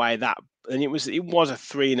blow them away that and it was a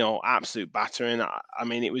 3-0 absolute battering. I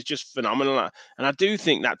mean, it was just phenomenal, and I do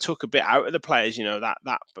think that took a bit out of the players.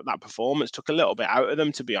 That performance took a little bit out of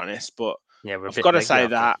them, to be honest. But yeah, we're a I've bit got to leggy say after.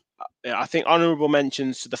 that I think honourable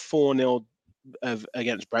mentions to the 4-0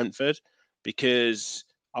 against Brentford, because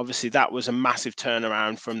obviously that was a massive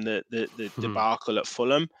turnaround from the debacle at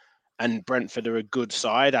Fulham, and Brentford are a good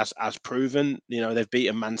side as proven. They've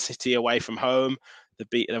beaten Man City away from home.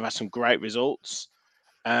 They've had some great results.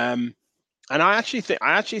 And I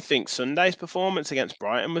actually think Sunday's performance against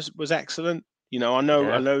Brighton was excellent. I Yeah,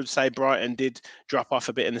 know say Brighton did drop off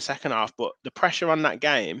a bit in the second half, but the pressure on that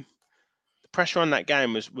game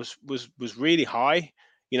was really high.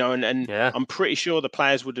 And yeah, I'm pretty sure the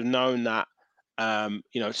players would have known that.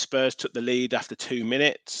 Spurs took the lead after 2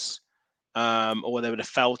 minutes, or they would have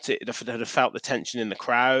felt it. They'd have felt the tension in the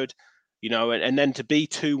crowd. And then to be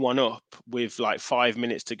 2-1 up with like 5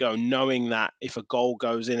 minutes to go, knowing that if a goal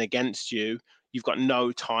goes in against you, you've got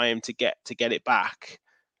no time to get it back.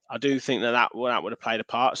 I do think that would have played a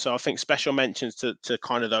part. So I think special mentions to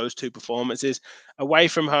kind of those two performances. Away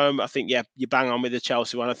from home, I think, yeah, you bang on with the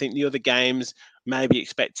Chelsea one. I think the other games may be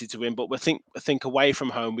expected to win, but I think away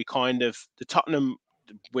from home, the Tottenham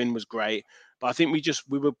win was great, but I think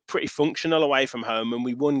we were pretty functional away from home, and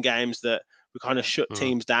we won games that we kind of shut mm.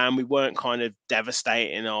 teams down. We weren't kind of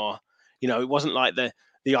devastating, or it wasn't like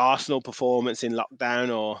the Arsenal performance in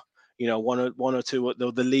lockdown, or one or two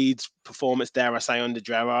the Leeds performance, dare I say, under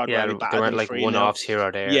Gerrard, where we Yeah. They battered weren't them like 3-0. one-offs here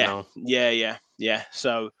or there. Yeah, No, yeah, yeah, yeah.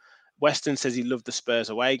 So Weston says he loved the Spurs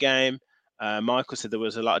away game. Michael said there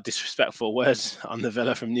was a lot of disrespectful words on the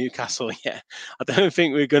Villa from Newcastle. Yeah, I don't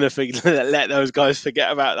think we're going to let those guys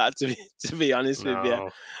forget about that. To be honest with you,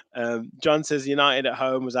 no. John says United at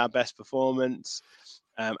home was our best performance.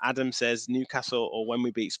 Adam says Newcastle or when we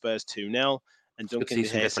beat Spurs 2-0. And You could Duncan see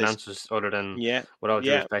some here different says, answers other than, yeah, with all due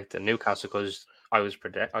yeah, respect, to Newcastle, because I was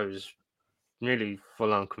really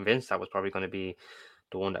full on convinced that was probably going to be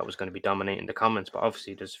the one that was going to be dominating the comments. But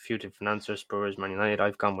obviously, there's a few different answers: Spurs, Man United.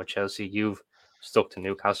 I've gone with Chelsea. You've stuck to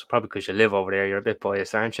Newcastle, probably because you live over there. You're a bit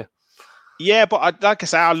biased, aren't you? yeah. But like I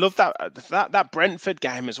say, I love that Brentford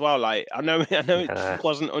game as well. Like I know it Yeah,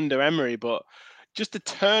 wasn't under Emery, but just the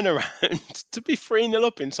turnaround to be 3-0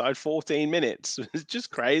 up inside 14 minutes was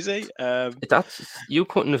just crazy. that's you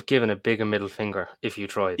couldn't have given a bigger middle finger if you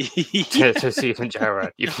tried Yeah. to Stephen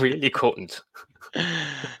Gerrard. You really couldn't.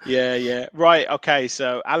 Yeah, yeah. Right. Okay.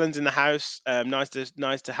 So Alan's in the house. Nice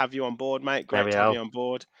to have you on board, mate. There Great we to have are. you on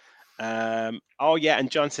board. Oh yeah,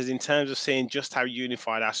 and John says in terms of seeing just how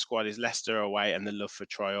unified our squad is, Leicester away and the love for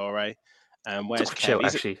Traore. It's a Where's good Kev? shout,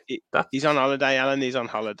 actually. He's on That's holiday, Alan. He's on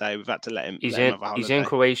holiday. We've had to let him have a he's in holiday.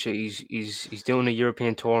 Croatia. He's doing a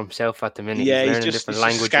European tour himself at the minute. He's Yeah, he's learning just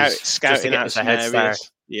different he's just languages just to scouting get out us a some head start.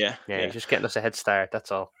 areas. Yeah, Yeah, yeah. he's just getting us a head start.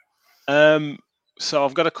 That's all. Um, so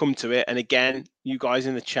I've got to come to it. And again, you guys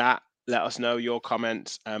in the chat, let us know your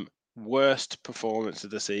comments. Worst performance of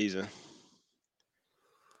the season.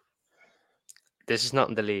 This is not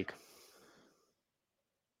in the league,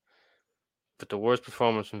 but the worst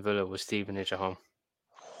performance from Villa was Stevenage at home.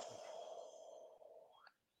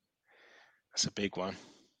 That's a big one.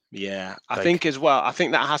 Yeah, I Like, think as well. I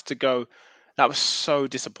think that has to go. That was so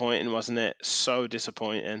disappointing, wasn't it? So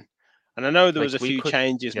disappointing. And I know there was like a we few could,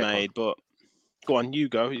 changes yeah, go on. made, but go on, you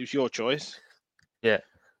go. It was your choice. Yeah,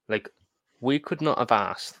 like we could not have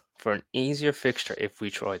asked for an easier fixture if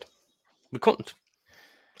we tried. We couldn't.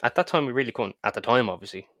 At that time, we really couldn't. At the time,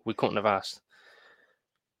 obviously, we couldn't have asked.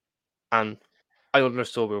 And I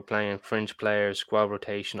understood we were playing fringe players, squad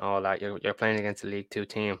rotation, all that. You're playing against a League Two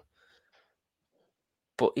team.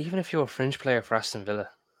 But even if you're a fringe player for Aston Villa,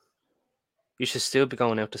 you should still be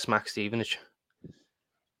going out to smack Stevenage.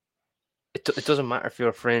 It doesn't matter if you're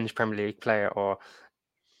a fringe Premier League player or,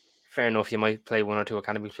 fair enough, you might play one or two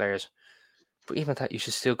academy players. But even at that, you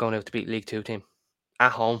should still go out to beat League Two team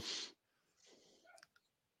at home.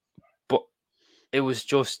 But it was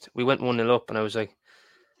just, we went 1-0 up, and I was like,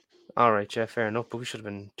 all right, yeah, fair enough, but we should have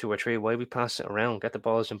been 2 or 3 away. We passed it around, get the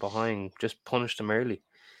balls in behind, just punish them early.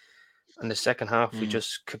 And the second half, we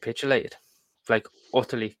just capitulated, like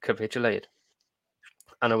utterly capitulated.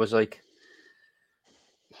 And I was like,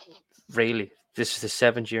 really, this is the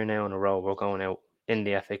 7th year now in a row we're going out in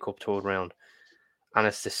the FA Cup third round, and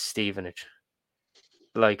it's the Stevenage.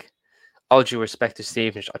 Like, all due respect to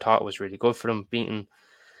Stevenage, I thought it was really good for them, beating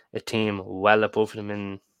a team well above them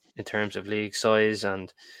in terms of league size,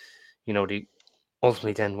 and they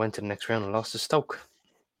ultimately then went to the next round and lost to Stoke.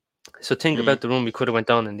 So think about the run we could have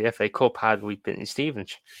went on in the FA Cup had we beaten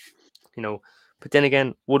Stevenage. But then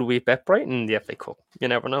again, would we bet Brighton in the FA Cup? You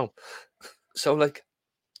never know. So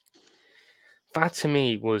that to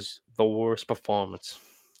me was the worst performance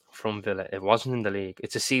from Villa. It wasn't in the league.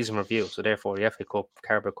 It's a season review, so therefore the FA Cup,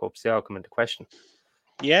 Carabao Cups, they all come into question.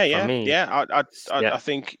 For me, I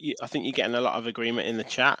think you're getting a lot of agreement in the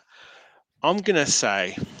chat. I'm gonna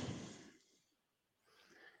say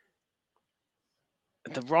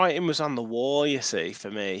the writing was on the wall. You see,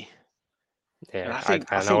 for me. And yeah,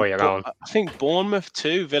 I know where you're going. I think Bournemouth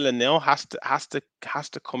too, Villa nil has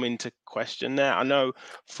to come into question there. I know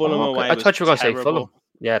Fulham Oh, okay. away I was thought you were going to say Fulham. terrible.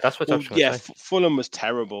 Yeah, that's what I Well, thought you were yeah, going to say. Fulham was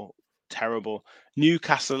terrible.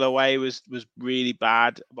 Newcastle away was really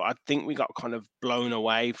bad, but I think we got kind of blown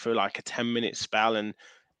away for like a 10-minute spell, and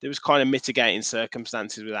there was kind of mitigating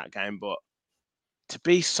circumstances with that game. But to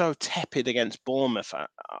be so tepid against Bournemouth,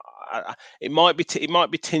 it might be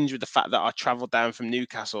tinged with the fact that I travelled down from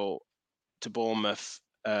Newcastle to Bournemouth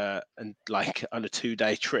and like on a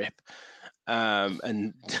 2-day trip,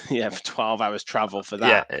 and for 12 hours travel for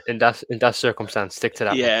Yeah, that. in that circumstance, stick to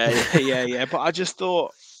that, man. Yeah. But I just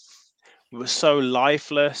thought we were so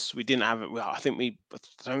lifeless. We didn't have it. I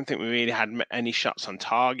don't think we really had any shots on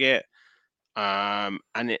target. And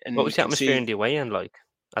What you was the can atmosphere in see the away end like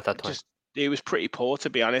at that time? just it was pretty poor, to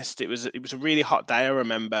be honest. It was a really hot day, I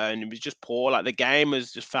remember, and it was just poor. Like the game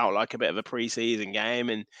was just felt like a bit of a pre-season game,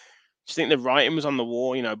 and just think the writing was on the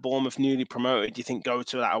wall. Bournemouth newly promoted. You think go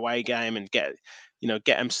to that away game and get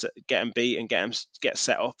them beat and get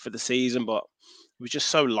set up for the season, but it was just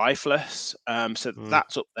so lifeless. So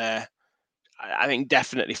that's up there. I think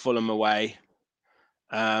definitely Fulham away.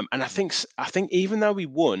 And I think even though we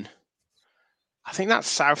won, I think that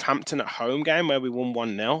Southampton at home game where we won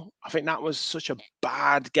 1-0, I think that was such a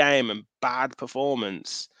bad game and bad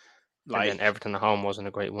performance. And then Like, Everton at home wasn't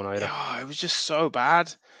a great one either. oh, it was just so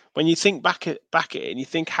bad. When you think back at it and you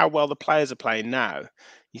think how well the players are playing now,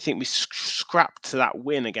 you think we scrapped to that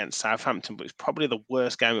win against Southampton, but it's probably the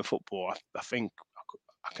worst game of football I think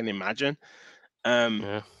I can imagine.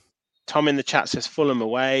 Yeah, Tom in the chat says Fulham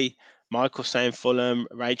away. Michael saying Fulham.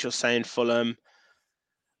 Rachel saying Fulham.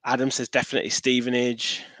 Adam says definitely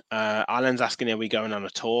Stevenage. Alan's asking, are we going on a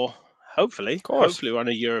tour? of Hopefully course. we're on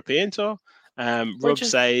a European tour. Why Rob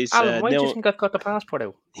just says Alan? Why do you nil. think I've got the passport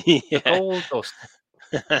out? The Yeah. gold dust.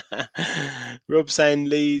 Rob saying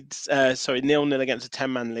Leeds, 0-0 against a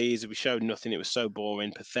 10-man Leeds. We showed nothing. It was so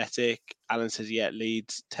boring, pathetic. Alan says, yeah,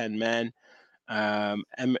 Leeds, 10 men.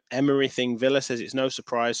 Emery thing Villa says it's no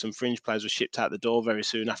surprise some fringe players were shipped out the door very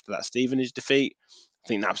soon after that Stevenage defeat. I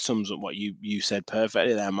think that sums up what you said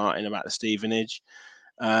perfectly there, Martin, about the Stevenage.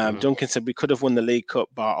 Duncan said we could have won the League Cup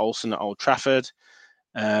bar Olsen at Old Trafford.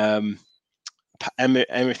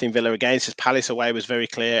 Everything Villa again says Palace away was very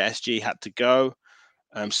clear. SG had to go.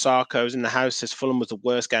 Sarko's in the house says Fulham was the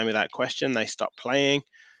worst game without question. They stopped playing.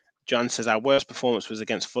 John says our worst performance was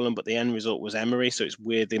against Fulham, but the end result was Emery, so it's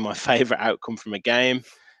weirdly my favourite outcome from a game.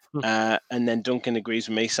 And then Duncan agrees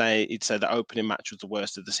with me, saying he'd say the opening match was the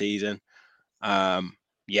worst of the season.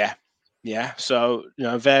 Yeah. So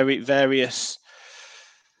various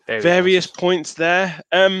points there.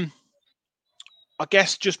 I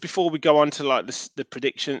guess just before we go on to like the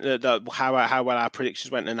prediction, how well our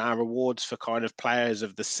predictions went and our awards for kind of players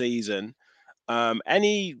of the season.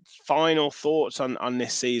 Any final thoughts on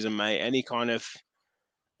this season, mate? Any kind of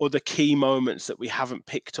other key moments that we haven't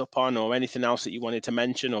picked up on, or anything else that you wanted to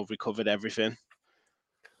mention, or have we covered everything?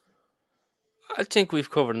 I think we've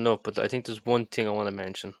covered enough, but I think there's one thing I want to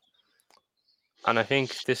mention, and I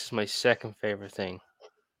think this is my second favorite thing: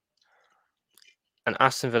 an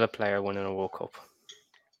Aston Villa player winning a World Cup.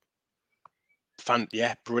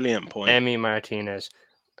 Yeah, brilliant point. Emi Martinez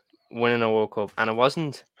winning a World Cup, and it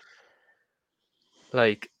wasn't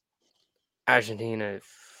like Argentina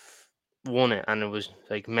won it and it was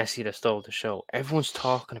like Messi that stole the show. Everyone's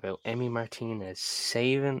talking about Emi Martinez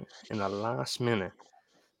saving in the last minute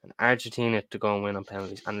and Argentina to go and win on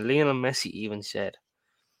penalties. And Lionel Messi even said,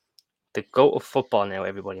 the GOAT of football now,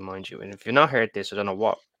 everybody, mind you. And if you've not heard this, I don't know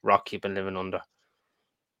what rock you've been living under.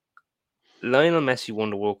 Lionel Messi won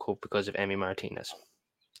the World Cup because of Emi Martinez.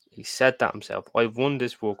 He said that himself. I've won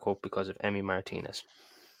this World Cup because of Emi Martinez.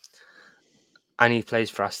 and he plays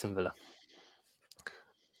for Aston Villa.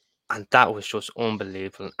 And that was just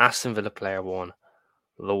unbelievable. An Aston Villa player won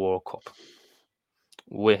the World Cup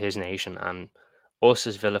with his nation, and us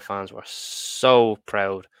as Villa fans were so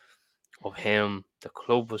proud of him. The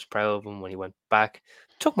club was proud of him when he went back.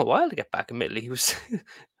 It took him a while to get back, admittedly. He was,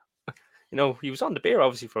 he was on the beer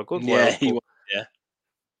obviously for a good Yeah, while, he was. Yeah,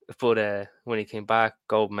 but when he came back,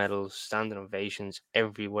 gold medals, standing ovations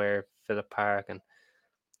everywhere, Villa Park, and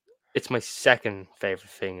it's my second favorite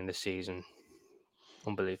thing in the season.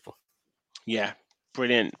 Unbelievable. yeah.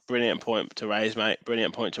 Brilliant point to raise, mate.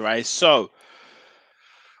 Brilliant point to raise. So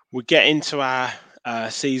we'll get into our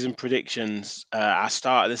season predictions, our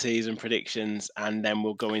start of the season predictions, and then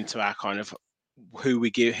we'll go into our kind of who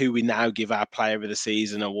we now give our player of the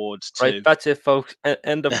season awards Right, to. that's it, folks.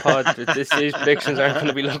 End the pod. These predictions aren't going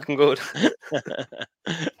to be looking good.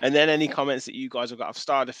 And then any comments that you guys have got, I've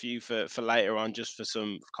started a few for later on, just for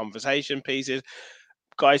some conversation pieces.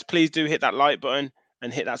 Guys, please do hit that like button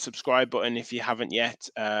and hit that subscribe button if you haven't yet.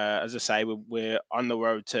 As I say, we're on the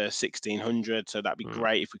road to 1,600, so that'd be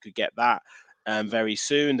great if we could get that very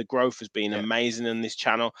soon. The growth has been amazing on this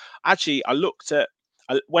channel. Actually, I looked at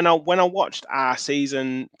when I watched our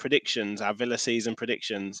season predictions, our Villa season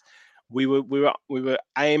predictions. We were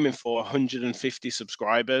aiming for 150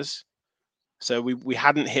 subscribers. So we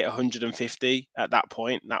hadn't hit 150 at that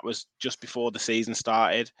point. That was just before the season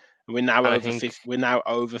started. We're now And I over think, we're now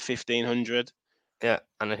over 1,500. yeah,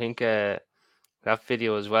 and I think that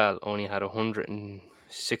video as well only had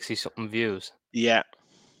 160 something views. Yeah,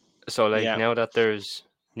 So like yeah, now that there's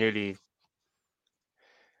nearly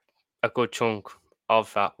a good chunk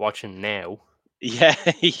of that watching now, yeah,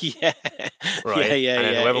 yeah, yeah, right? yeah, And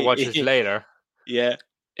then yeah, whoever watches later, yeah,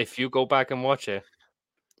 if you go back and watch it,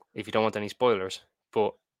 if you don't want any spoilers,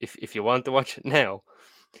 but if you want to watch it now,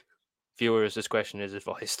 viewers' discretion is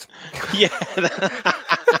advised. yeah.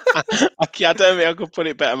 Okay, I don't think I could put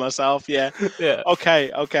it better myself. Yeah. Yeah.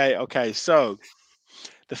 Okay. So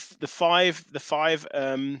the five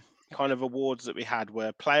kind of awards that we had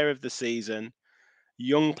were Player of the Season,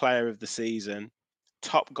 Young Player of the Season,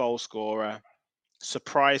 Top Goal Scorer,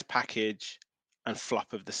 Surprise Package, and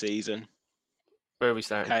Flop of the Season. Where are we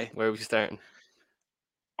starting? Okay. Where are we starting?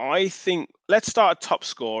 I think let's start at top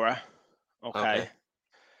scorer. Okay. Okay. We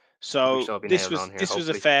So shall be this nailed was on here, this was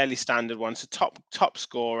a hopefully. fairly standard one. So top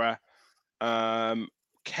scorer.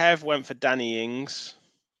 Kev went for Danny Ings.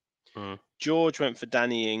 Mm. George went for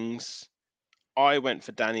Danny Ings. I went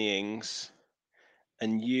for Danny Ings,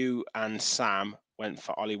 and you and Sam went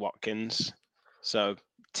for Ollie Watkins. So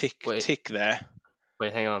tick there.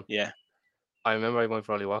 Wait, hang on. Yeah. I remember I went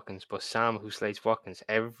for Ollie Watkins, but Sam, who slates Watkins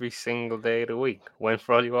every single day of the week, went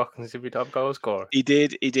for Ollie Watkins to be top goal scorer. He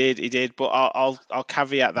did. But I'll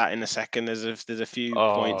caveat that in a second. There's a few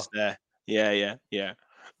points there. Yeah.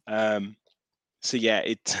 So yeah,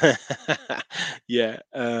 it. Yeah.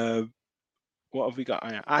 What have we got?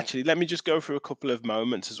 Actually, let me just go through a couple of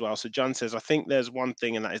moments as well. So John says, I think there's one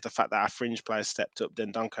thing, and that is the fact that our fringe players stepped up.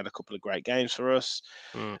 Then Dunk had a couple of great games for us.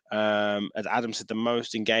 As Adam said, the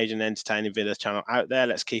most engaging, entertaining video channel out there.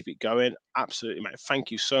 Let's keep it going. Absolutely, mate. Thank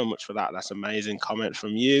you so much for that. That's amazing comment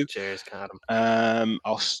from you. Cheers, Adam.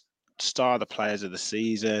 I'll star the players of the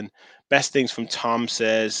season. Best things from Tom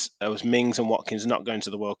says, it was Mings and Watkins not going to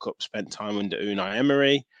the World Cup, spent time under Unai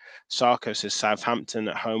Emery. Sarko says Southampton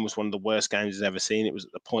at home was one of the worst games he's ever seen. It was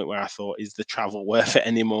at the point where I thought, is the travel worth it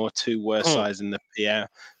anymore? Two worst sides in the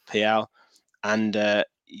PL. And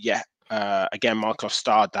again, Michael, I've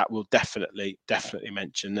starred that. We'll definitely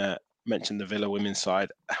mention the Villa women's side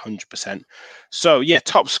 100%. So yeah,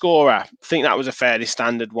 top scorer. I think that was a fairly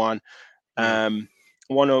standard one. One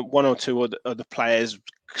or two other players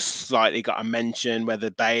slightly got a mention, whether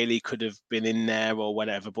Bailey could have been in there or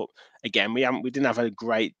whatever. But again, we didn't have a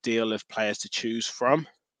great deal of players to choose from.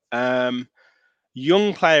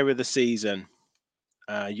 Young player of the season.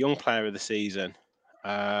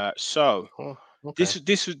 So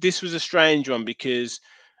this was a strange one because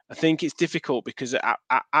I think it's difficult because at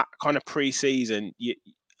kind of pre-season,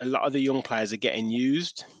 a lot of the young players are getting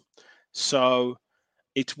used. So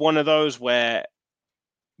it's one of those where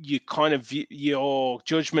you kind of your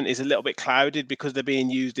judgment is a little bit clouded because they're being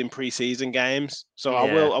used in pre-season games. So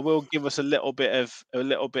I will give us a little bit of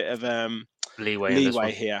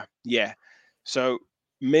leeway here. Yeah. So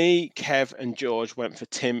me, Kev, and George went for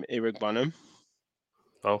Tim Irigbonham.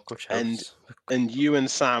 Oh, good shout. And you and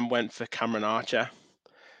Sam went for Cameron Archer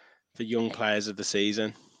for young players of the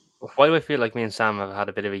season. Why do I feel like me and Sam have had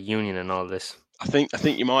a bit of a union in all this? I think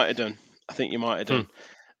you might have done.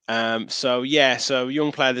 So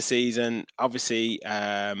young player of the season, obviously,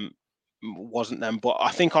 wasn't them. But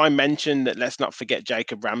I think I mentioned that let's not forget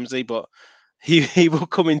Jacob Ramsey, but he will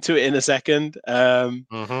come into it in a second.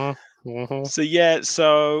 So yeah,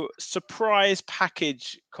 so surprise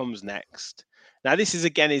package comes next. Now this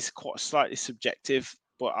is quite slightly subjective,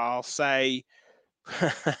 but I'll say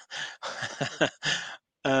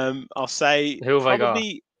I'll say Who have I got?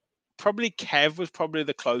 probably Kev was probably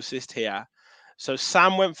the closest here. So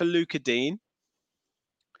Sam went for Luca Dean.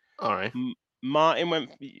 All right. Martin,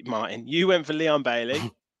 you went for Leon Bailey.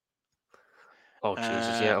 Oh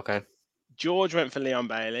Jesus, yeah, okay. George went for Leon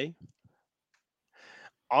Bailey.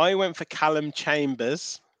 I went for Callum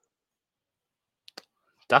Chambers.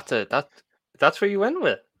 That's where you went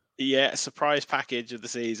with. Yeah, surprise package of the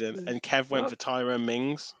season. And Kev went What? for Tyrone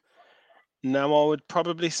Mings. Now I would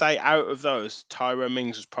probably say out of those, Tyrone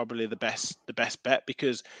Mings was probably the best bet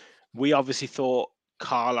because we obviously thought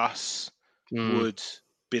Carlos would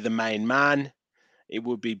be the main man. It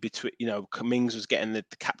would be between, Mings was getting the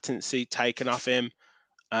captaincy taken off him.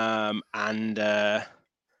 And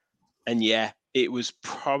yeah, it was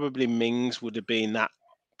probably Mings would have been that.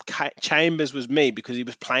 Chambers was me because he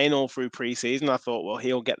was playing all through preseason. I thought, well,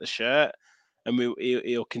 he'll get the shirt and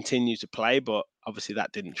he'll continue to play, but obviously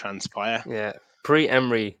that didn't transpire. Yeah,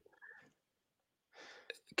 pre-Emery,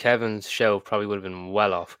 Kevin's show probably would have been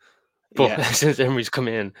well off, but Yeah, since Emery's come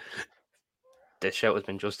in, the show has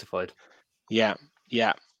been justified. yeah.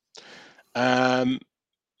 I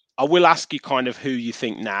will ask you kind of who you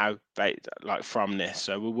think now, like from this.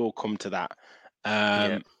 So we will come to that.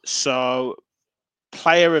 Yeah. So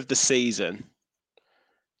player of the season.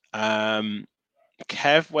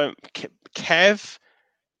 Kev,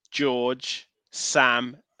 George,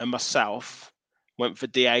 Sam, and myself went for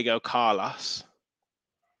Diego Carlos,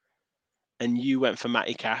 and you went for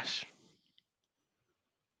Matty Cash.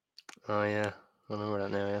 Oh yeah, I remember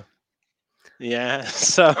that now. Yeah. Yeah.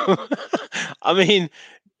 So, I mean,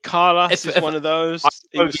 Carlos is If one of those. I'd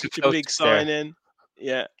He probably was be such the a big closest there. signing.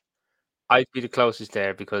 Yeah. I'd be the closest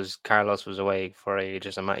there because Carlos was away for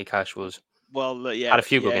ages and Matty Cash was Well, had yeah, a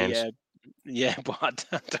few good games. yeah, but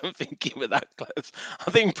I don't think he was that close.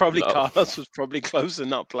 I think probably No. Carlos was probably close to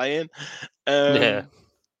not playing. Yeah.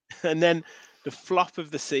 And then the flop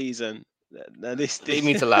of the season. Now Leave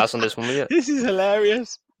me to last on this one, will you? this is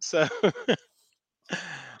hilarious. So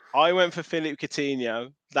I went for Philip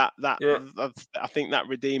Coutinho. Yeah. I think that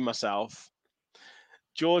redeemed myself.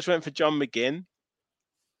 George went for John McGinn.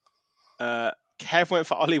 Kev went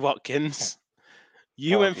for Ollie Watkins.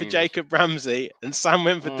 You Oh went for Jesus. Jacob Ramsey, and Sam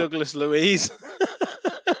went for Douglas Luiz.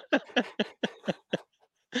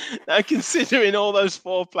 Now, considering all those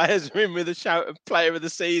four players are in with a shout of player of the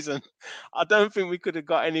season, I don't think we could have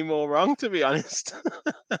got any more wrong, to be honest.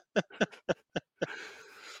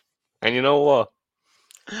 And you know what?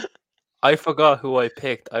 I forgot who I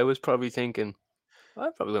picked. I was probably thinking I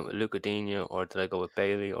probably went with Luca Dino, or did I go with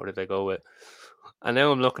Bailey, or did I go with? And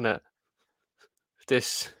now I'm looking at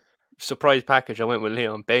this surprise package. I went with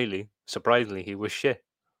Leon Bailey. Surprisingly, he was shit.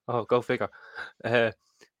 Oh, go figure.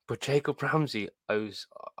 But Jacob Ramsey,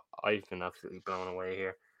 I've been absolutely blown away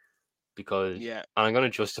here because, Yeah, and I'm going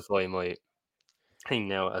to justify my thing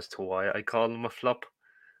now as to why I call him a flop.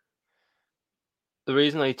 The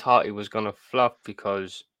reason I thought he was going to flop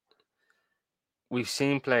because we've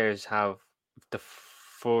seen players have the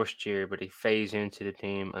first year, but they phase into the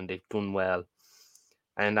team and they've done well.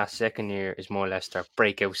 And that second year is more or less their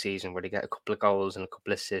breakout season where they get a couple of goals and a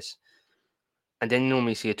couple of assists. And then you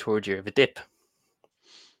normally see a third year of a dip.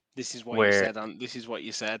 this is what you Where said. This is what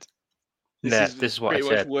you said. this is what I Pretty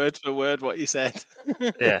much said. word for word what you said.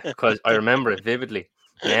 Yeah, because I remember it vividly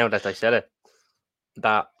now that I said it.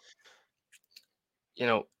 That,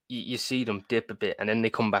 you see them dip a bit and then they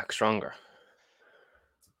come back stronger.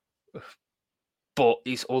 But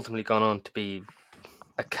he's ultimately gone on to be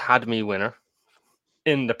Academy winner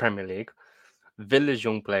in the Premier League, Villa's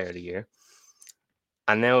Young Player of the Year.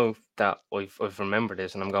 And now that I've remembered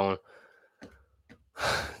this and I'm going,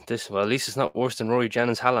 at least it's not worse than Rory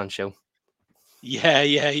Jennings' Haaland show. Yeah.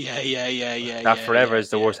 That forever is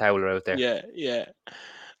the worst howler out there. Yeah.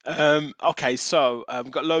 Okay, so I've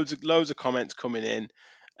got loads of comments coming in.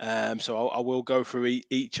 So I will go through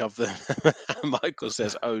each of them. Michael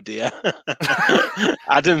says, "Oh dear."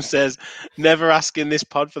 Adam says, "Never asking this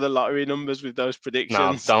pod for the lottery numbers with those No,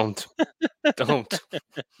 predictions." don't.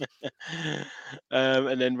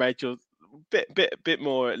 And then Rachel, bit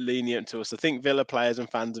more lenient to us. I think Villa players and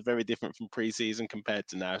fans are very different from pre-season compared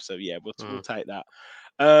to now. So yeah, we'll take that.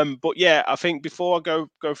 But yeah, I think before I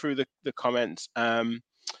go through the comments,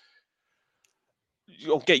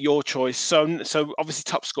 you'll get your choice. So obviously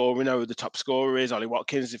top scorer, we know who the top scorer is. Ollie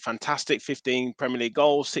Watkins is fantastic, 15 Premier League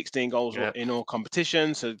goals, 16 goals Yeah. in all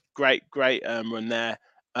competitions. So great run there.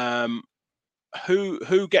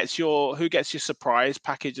 Who gets your surprise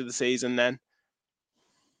package of the season then?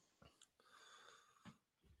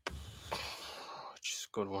 Which is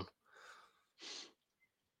a good one.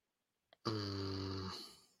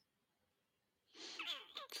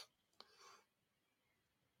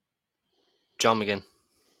 John McGinn.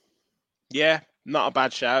 Yeah, not a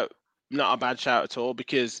bad shout. Not a bad shout at all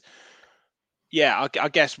because, yeah, I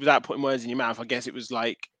guess without putting words in your mouth, I guess it was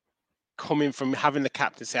like coming from having the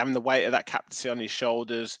captaincy, having the weight of that captaincy on his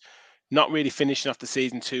shoulders, not really finishing off the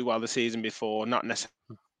season too well the season before, not necessarily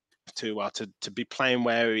too well, to be playing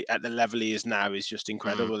at the level he is now is just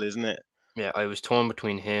incredible, isn't it? Yeah, I was torn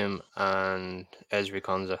between him and Ezri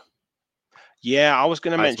Konza. Yeah, I was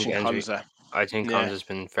going to I think mention Ezri. Konza. I think Yeah, Konza's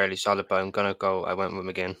been fairly solid, but I'm gonna go. I went with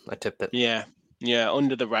McGinn. I tipped it. yeah,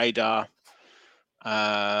 under the radar.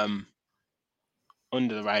 Um,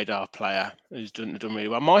 Under the radar player who's done really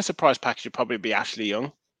well. My surprise package would probably be Ashley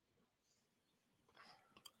Young.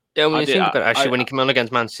 Yeah, when I you did. think about it, actually, when he came on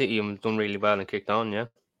against Man City, he done really well and kicked on. Yeah,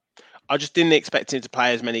 I just didn't expect him to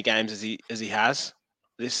play as many games as he has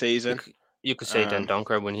this you season. could, you could say Um,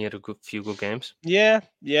 Dendoncker when he had a few good games. yeah.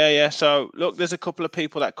 So look, there's a couple of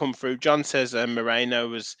people that come through. John says Moreno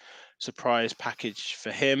was surprise package for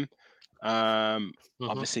him.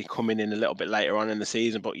 Obviously coming in a little bit later on in the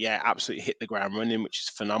season, but yeah, absolutely hit the ground running, which is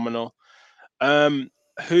phenomenal.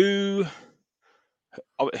 Who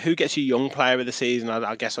gets your young player of the season?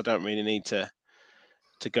 I guess I don't really need to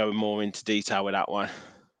go more into detail with that one.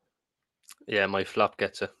 Yeah, my flop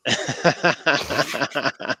gets it.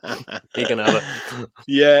 He can have it.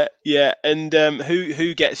 Yeah. And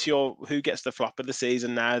who gets the flop of the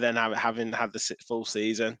season now? Then having had the full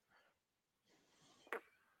season.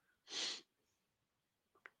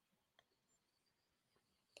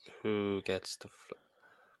 Who gets the flop?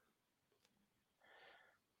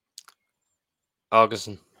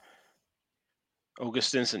 Augustin.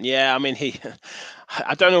 Augustinson. Yeah, I mean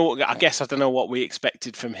I don't know. I guess I don't know what we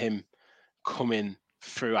expected from him coming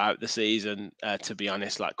throughout the season. To be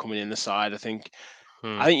honest, like coming in the side, I think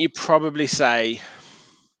you'd probably say.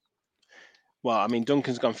 Well, I mean,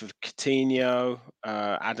 Duncan's gone for Coutinho.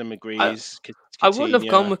 Adam agrees. I wouldn't have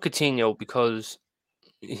gone Coutinho. with Coutinho because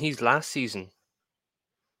he's last season.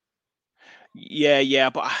 Yeah,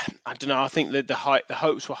 but I don't know. I think that the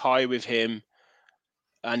hopes were high with him,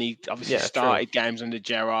 and he obviously Yeah, true. started games under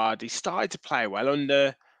Gerrard. He started to play well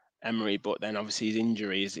under Emery, but then obviously his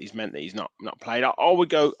injuries he's meant that he's not played. I would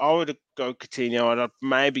go Coutinho, and I'd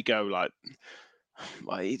maybe go like,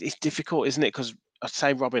 well, it's difficult, isn't it? Because I'd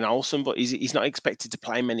say Robin Olsen, but he's not expected to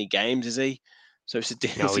play many games, is he? So it's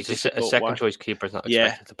No, it's a he's a difficult second one. choice keeper. Is not Yeah,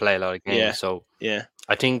 expected to play a lot of yeah, games, so yeah.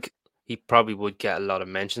 I think he probably would get a lot of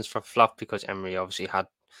mentions for flop because Emery obviously had.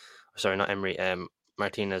 Sorry, not Emery.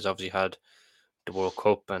 Martinez obviously had the World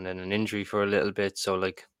Cup and then an injury for a little bit, so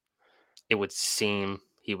like it would seem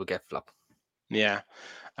he would get flop. Yeah.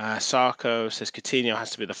 Sarko says Coutinho has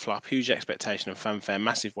to be the flop. Huge expectation of fanfare,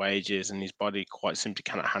 massive wages, and his body quite simply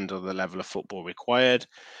cannot handle the level of football required.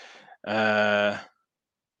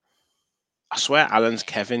 I swear Alan's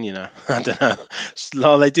Kevin, I don't know.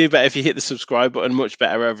 Lol, they do better if you hit the subscribe button, much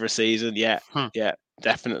better over a season. Yeah,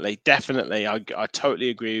 definitely. I totally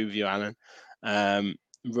agree with you, Alan.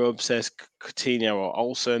 Rub says Coutinho or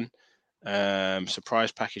Olsen.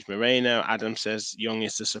 Surprise package Moreno. Adam says Young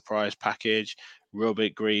is the surprise package. Rub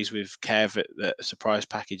agrees with Kev that the surprise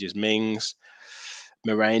package is Mings.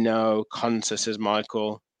 Moreno. Conta says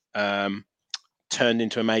Michael. Turned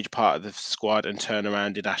into a major part of the squad and turned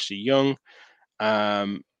around did Ashley Young.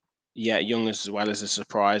 Yeah, Young as well as a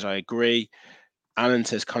surprise. I agree. Alan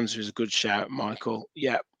says Conta is a good shout. Michael.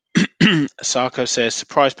 Yeah. Sarko says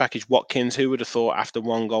surprise package Watkins. Who would have thought after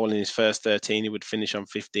one goal in his first 13 he would finish on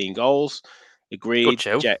 15 goals? Agreed. Good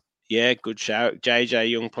show. Yeah, good shout. JJ,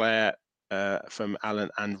 young player from Alan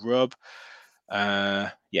and Rub. Yeah,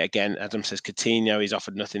 again, Adam says Coutinho. He's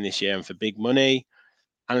offered nothing this year and for big money.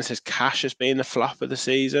 Alan says Cash has been the flop of the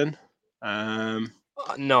season.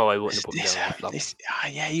 No, I wouldn't have put him down as a flop.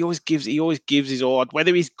 Yeah, he always gives his all.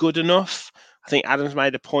 Whether he's good enough, I think Adam's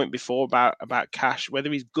made a point before about Cash. Whether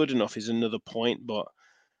he's good enough is another point, but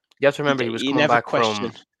you have to remember he was coming never back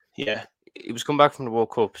questioned. from. Yeah, he was coming back from the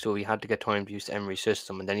World Cup, so he had to get time to use the Emery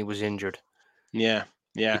system, and then he was injured. Yeah.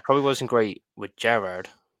 He probably wasn't great with Gerrard,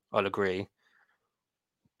 I'll agree,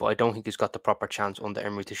 but I don't think he's got the proper chance under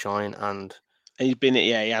Emery to shine. And he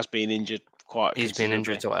has been injured quite He's been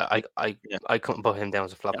injured, considerably. so Yeah. I couldn't put him down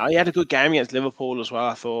as a flop. He had a good game against Liverpool as well,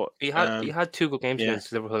 I thought. He had 2 good games Yeah,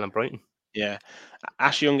 against Liverpool and Brighton. yeah.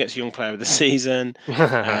 Ash Young gets Young Player of the Season.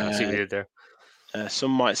 I see what you did there.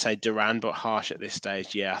 Some might say Duran, but harsh at this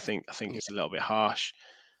stage. Yeah, I think Yeah. it's a little bit harsh.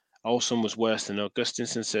 Olsen was worse than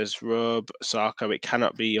Augustinson, says Rub. Sarko, it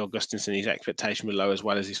cannot be Augustinson. His expectation was low as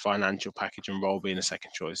well as his financial package and role being a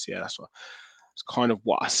second choice. Yeah, that's what it's kind of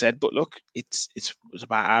what I said. But look, it's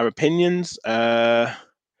about our opinions.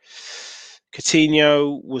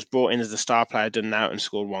 Coutinho was brought in as the star player, done out and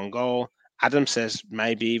scored 1 goal. Adam says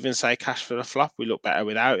maybe even say Cash for the flop. We look better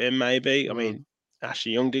without him, maybe. I mean,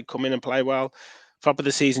 Ashley Young did come in and play well. Flop of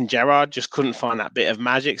the season, Gerrard just couldn't find that bit of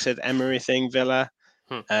magic, said Emery thing, Villa.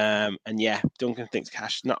 And yeah, Duncan thinks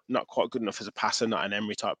Cash not quite good enough as a passer, not an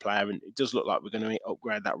Emery type player, and it does look like we're going to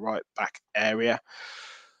upgrade that right back area.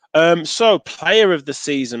 So player of the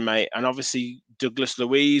season, mate, and obviously Douglas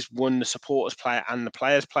Luiz won the supporters player and the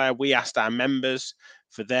players player. We asked our members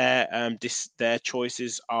for their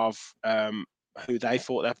choices of who they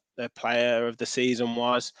thought their player of the season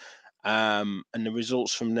was, and the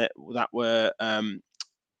results from that were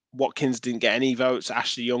Watkins didn't get any votes.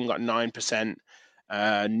 Ashley Young got 9%.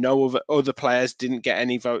 No other players didn't get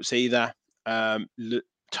any votes either.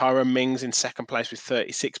 Tyrone Mings in second place with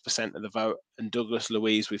 36% of the vote, and Douglas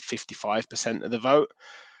Luiz with 55% of the vote.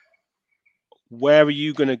 Where are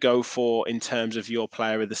you going to go for in terms of your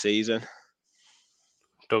player of the season?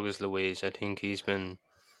 Douglas Luiz, I think he's been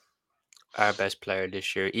our best player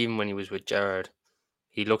this year. Even when he was with Gerrard,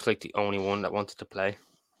 he looked like the only one that wanted to play,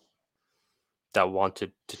 that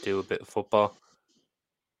wanted to do a bit of football.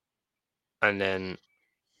 And then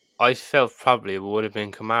I felt probably it would have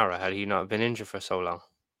been Kamara had he not been injured for so long.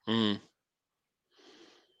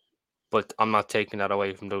 But I'm not taking that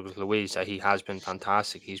away from Douglas Luiz, that he has been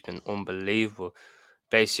fantastic. He's been unbelievable.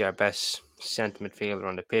 Basically our best centre midfielder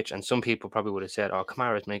on the pitch. And some people probably would have said, oh,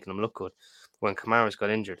 Kamara's making him look good. When Kamara's got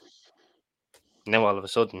injured, now all of a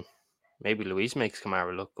sudden, maybe Luiz makes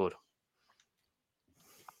Kamara look good.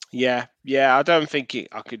 Yeah, I don't think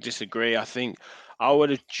I could disagree. I think I would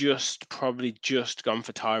have probably just gone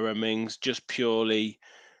for Tyrone Mings, just purely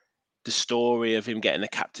the story of him getting the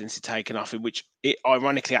captaincy taken off him, which it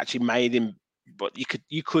ironically actually made him. But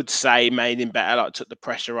you could say made him better, like took the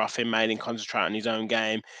pressure off him, made him concentrate on his own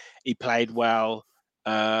game. He played well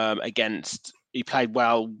He played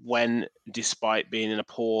well when, despite being in a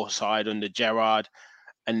poor side under Gerrard,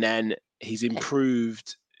 and then he's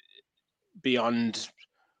improved beyond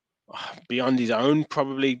his own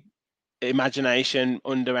probably imagination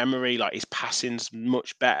under Emery. Like his passing's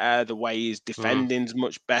much better, the way he's defending's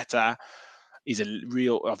much better. He's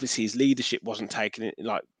obviously his leadership wasn't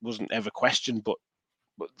ever questioned, but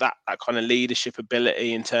that kind of leadership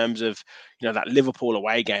ability in terms of that Liverpool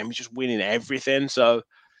away game, he's just winning everything. So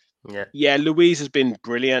yeah, Luiz has been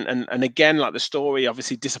brilliant, and again, like the story,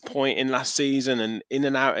 obviously disappointing last season and in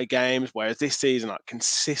and out of games, whereas this season, like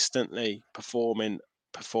consistently performing.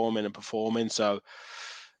 So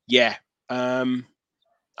yeah, I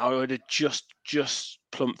would have just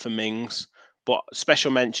plumped for Mings, but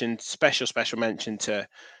special mention to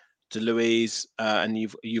Luiz, and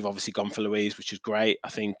you've obviously gone for Luiz, which is great. I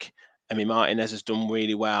think Emi Martinez has done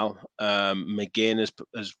really well. McGinn has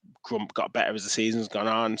got better as the season's gone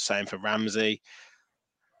on. Same for Ramsey.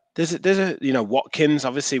 There's a Watkins,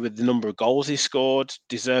 obviously with the number of goals he scored,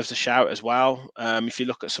 deserves a shout as well. If you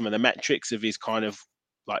look at some of the metrics of his kind of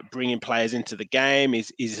like bringing players into the game,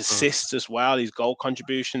 his assists as well, his goal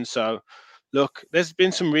contributions. So look, there's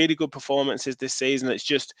been some really good performances this season. It's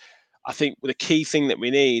just, I think the key thing that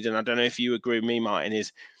we need, and I don't know if you agree with me, Martin,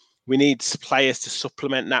 is we need players to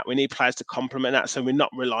supplement that. We need players to complement that. So we're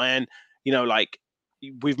not relying, like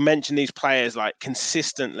we've mentioned these players like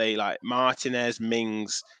consistently, like Martinez,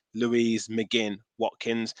 Mings, Luiz, McGinn,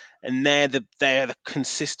 Watkins, and they're the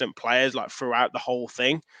consistent players like throughout the whole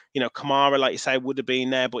thing. Kamara, like you say, would have been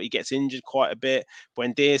there, but he gets injured quite a bit.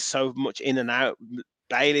 Buendier's so much in and out.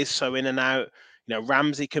 Bailey's so in and out.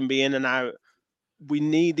 Ramsey can be in and out. We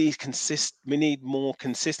need we need more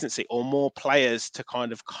consistency or more players to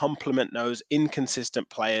kind of complement those inconsistent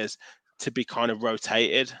players to be kind of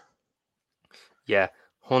rotated. Yeah,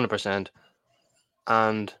 100%.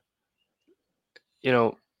 And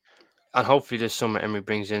and hopefully this summer Emery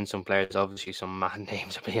brings in some players. Obviously some mad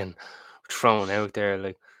names are being thrown out there,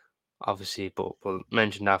 like obviously, but we'll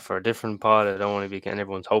mention that for a different pod. I don't want to be getting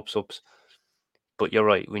everyone's hopes up. But you're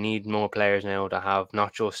right, we need more players now that have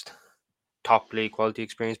not just top league quality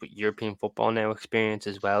experience, but European football now experience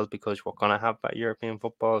as well, because we're going to have that European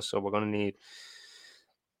football. So we're going to need,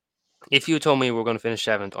 if you told me we're going to finish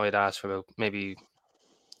 7th, I'd ask for about maybe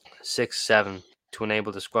 6, 7 to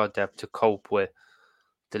enable the squad depth to cope with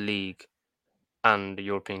the league and the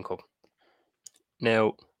European Cup.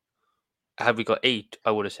 Now, had we got 8,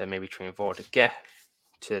 I would have said maybe 3 and 4 to get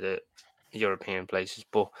to the European places.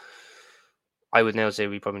 But I would now say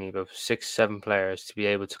we probably need about 6, 7 players to be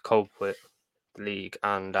able to cope with the league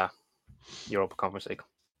and Europa Conference League.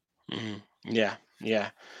 Yeah.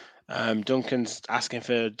 Duncan's asking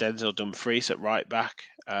for Denzel Dumfries at right back,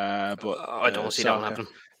 but I don't see that one happening.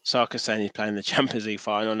 Saka's saying he's playing the Champions League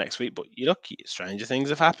final next week. But you look, stranger things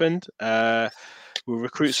have happened. We'll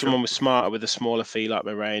recruit someone with a smaller fee like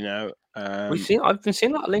Moreno. I've been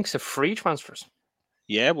seeing a lot of links to free transfers.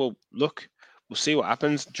 Yeah, well, look, we'll see what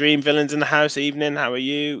happens. Dream Villains in the house. Evening, how are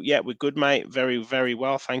you? Yeah, we're good, mate. Very, very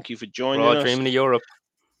well. Thank you for joining us. Dreaming of Europe.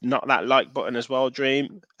 Not that like button as well,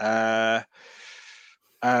 Dream.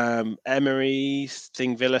 Emery's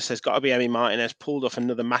thing Villa says got to be Emi Martinez, pulled off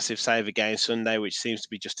another massive save again Sunday, which seems to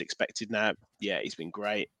be just expected now. Yeah, he's been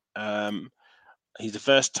great. He's a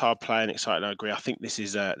versatile player and excited. I agree. I think this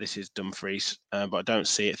is Dumfries, but I don't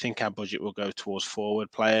see it. I think our budget will go towards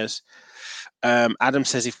forward players. Adam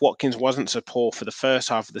says if Watkins wasn't so poor for the first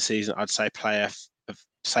half of the season, I'd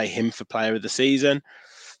say him for player of the season.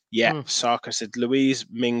 Yeah, Saka said Louise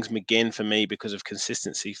Mings McGinn for me because of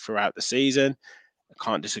consistency throughout the season. I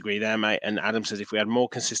can't disagree there, mate. And Adam says if we had more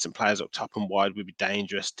consistent players up top and wide, we'd be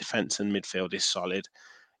dangerous. Defense and midfield is solid.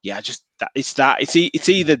 Yeah, just that. It's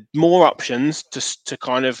either more options to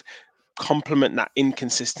kind of complement that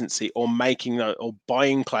inconsistency, or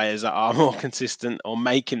buying players that are more consistent, or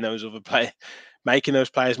making those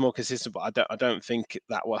players more consistent. But I don't think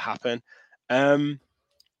that will happen.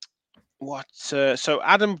 So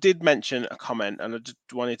Adam did mention a comment, and I just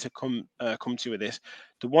wanted to come to you with this.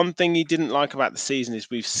 The one thing he didn't like about the season is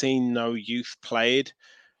we've seen no youth played.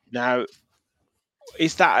 Now,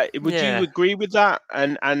 would you agree with that?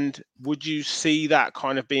 And would you see that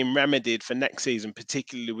kind of being remedied for next season,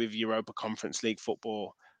 particularly with Europa Conference League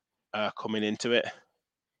football coming into it?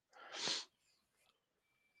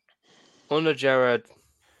 Under Gerrard,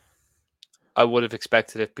 I would have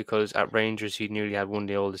expected it because at Rangers he nearly had one of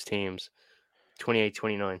the oldest teams, 28,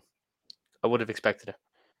 29. I would have expected it.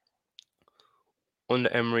 Under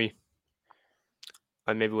Emery,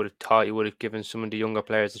 I maybe would have thought he would have given some of the younger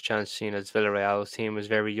players a chance, seeing as Villarreal's team was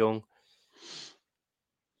very young.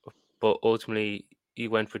 But ultimately, he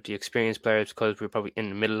went with the experienced players because we were probably in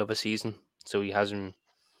the middle of a season, so he hasn't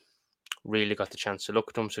really got the chance to look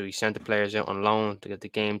at them. So he sent the players out on loan to get the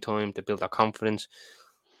game time, to build their confidence.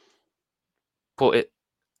 But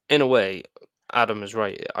in a way, Adam is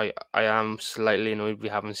right. I am slightly annoyed we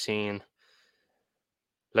haven't seen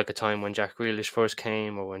like a time when Jack Grealish first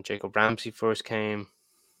came or when Jacob Ramsey first came.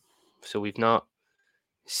 So we've not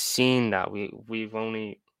seen that. We've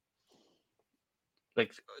only,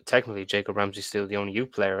 like, technically Jacob Ramsey's still the only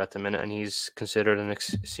youth player at the minute, and he's considered an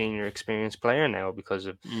senior experienced player now because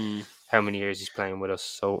of how many years he's playing with us.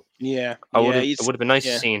 So it would have been nice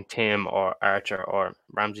to see Tim or Archer or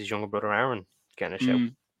Ramsey's younger brother Aaron getting a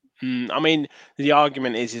shout. I mean, the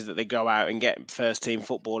argument is that they go out and get first team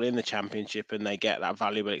football in the Championship and they get that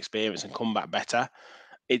valuable experience and come back better.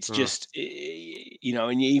 It's just,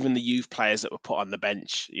 and even the youth players that were put on the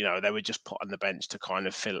bench, they were just put on the bench to kind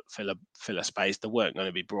of fill a space. They weren't going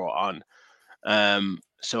to be brought on.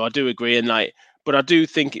 So I do agree, but I do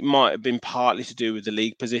think it might have been partly to do with the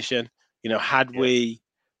league position. Had we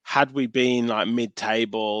been like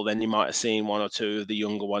mid-table, then you might have seen one or two of the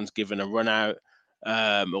younger ones given a run out.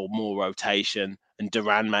 Or more rotation, and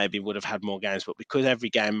Duran maybe would have had more games, but because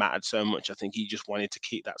every game mattered so much, I think he just wanted to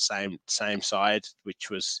keep that same side,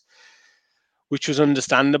 which was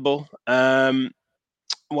understandable.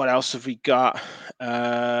 What else have we got?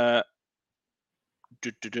 Michael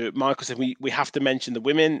said we have to mention the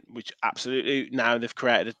women, which absolutely, now they've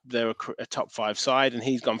created they're a top 5 side, and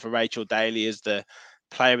he's gone for Rachel Daly as the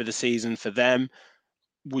player of the season for them.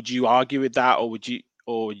 Would you argue with that, or would you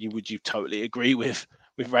totally agree with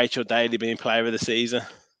Rachel Daly being player of the season?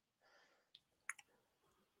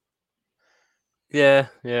 Yeah.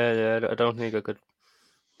 I don't think I could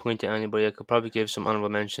point to anybody. I could probably give some honorable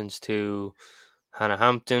mentions to Hannah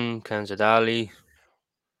Hampton, Kenza Daly.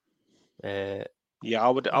 I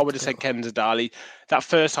would have said Kenza Daly. That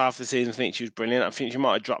first half of the season, I think she was brilliant. I think she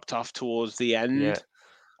might have dropped off towards the end. Yeah.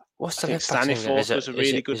 What's the left back's name? Was a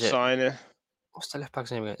really good signer. What's the left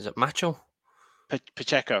back's name again? Is it Macho?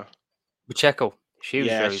 Pacheco. She was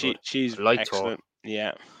very good. She's excellent.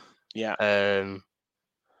 Her. Yeah.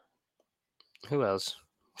 Who else?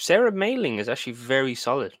 Sarah Mailing is actually very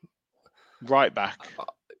solid. Right back.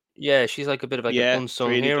 Yeah, she's like a bit of an unsung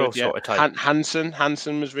really hero good, sort of type.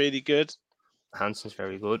 Hansen was really good. Hansen's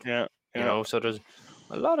very good. Yeah, You yeah, know, so there's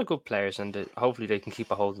a lot of good players, and hopefully they can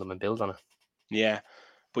keep a hold of them and build on it. yeah.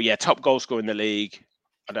 But yeah, top goal scorer in the league.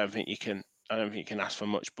 I don't think you can. I don't think you can ask for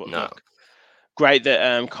much. But No, look, great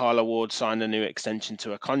that Carla Ward signed a new extension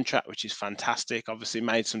to a contract, which is fantastic. Obviously,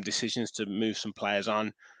 made some decisions to move some players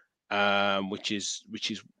on, um, which is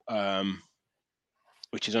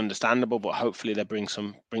understandable. But hopefully, they bring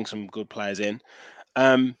some good players in.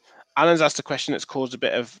 Um, Alan's asked a question that's caused a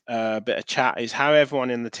bit of chat: is how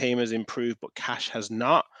everyone in the team has improved, but Cash has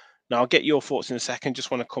not. Now, I'll get your thoughts in a second.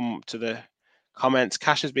 Just want to come up to the comments.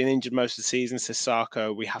 Cash has been injured most of the season, says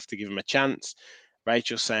Sarko. We have to give him a chance.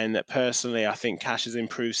 Rachel saying that personally, I think Cash has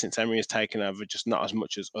improved since Emery has taken over, just not as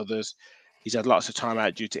much as others. He's had lots of time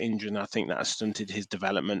out due to injury, and I think that has stunted his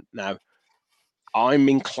development. Now, I'm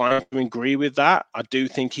inclined to agree with that. I do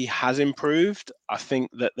think he has improved. I think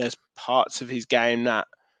that there's parts of his game that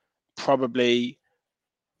probably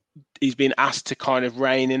he's been asked to kind of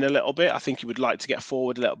rein in a little bit. I think he would like to get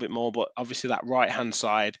forward a little bit more, but obviously that right hand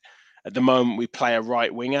side at the moment we play a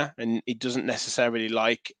right winger, and he doesn't necessarily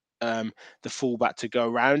like the fullback to go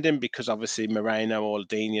around him because obviously Moreno or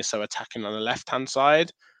Dini are so attacking on the left hand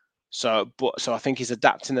side. So I think he's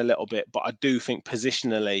adapting a little bit, but I do think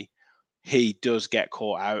positionally he does get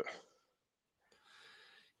caught out.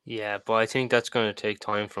 yeah, but I think that's going to take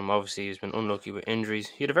time from. Obviously, he's been unlucky with injuries.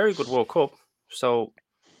 He had a very good World Cup, so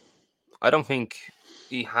I don't think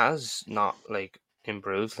he has not like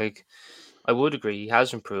improved. Like I would agree, he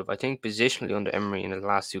has improved. I think positionally under Emery in the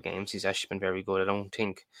last two games, he's actually been very good. I don't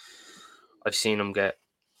think I've seen him get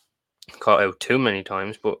caught out too many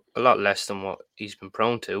times, but a lot less than what he's been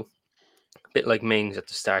prone to. A bit like Mings at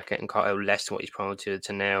the start, getting caught out less than what he's prone to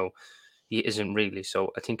now he isn't really. So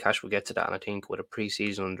I think Cash will get to that, and I think with a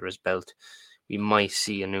pre-season under his belt, we might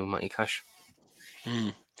see a new Matty Cash.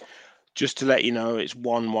 Mm. Just to let you know, it's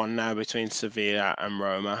 1-1 now between Sevilla and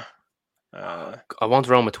Roma. I want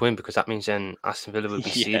Roma to win because that means then Aston Villa will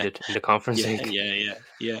be Yeah, seeded in the Conference yeah, League. yeah, yeah,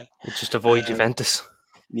 yeah. We'll just avoid Um, Juventus.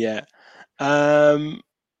 yeah. Um,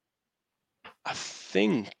 I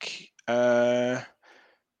think.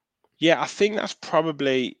 Yeah, I think that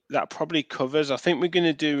probably covers. I think we're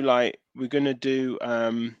gonna do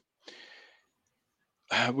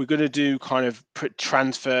kind of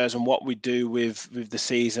transfers and what we do with the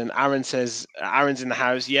season. Aaron says Aaron's in the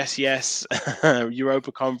house. Yes, yes.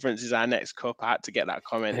 Europa Conference is our next cup. I had to get that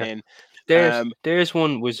comment Yeah. in. There's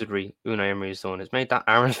one wizardry Unai Emery has done. It's made that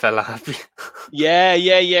Aaron fella happy. Yeah,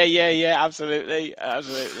 yeah, yeah, yeah, yeah. Absolutely,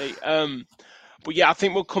 absolutely. But yeah, I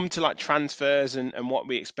think we'll come to like transfers and what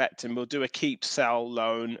we expect, and we'll do a keep, sell,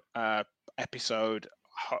 loan episode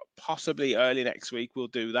possibly early next week. We'll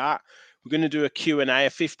do that. We're going to do a Q&A, a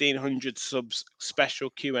 1,500 subs special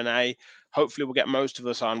Q&A. Hopefully, we'll get most of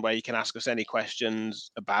us on where you can ask us any questions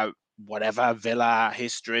about whatever, Villa,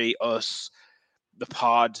 history, us, the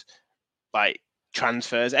pod, like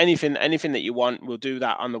transfers, anything that you want. We'll do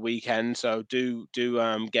that on the weekend. So do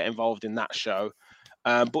get involved in that show.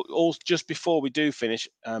 But also, just before we do finish,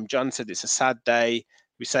 John said it's a sad day.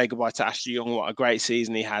 We say goodbye to Ashley Young. What a great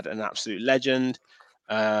season he had, an absolute legend.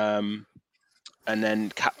 And then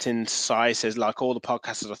Captain Sai says, like all the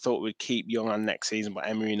podcasters, I thought we'd keep Young on next season, but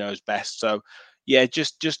Emery knows best. So, yeah,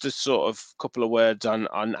 just a sort of couple of words on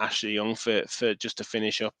Ashley Young for just to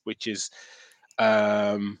finish up, which is,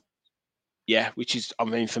 I mean,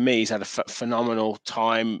 for me, he's had a phenomenal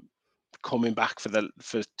time coming back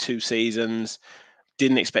for 2 seasons.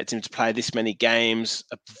 Didn't expect him to play this many games.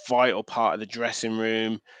 A vital part of the dressing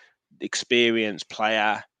room, experienced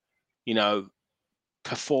player. You know,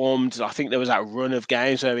 performed. I think there was that run of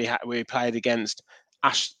games where we played against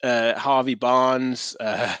Harvey Barnes.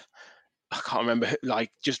 I can't remember, like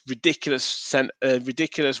just ridiculous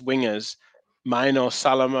wingers. Maino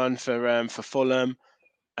Salomon for Fulham.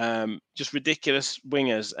 Just ridiculous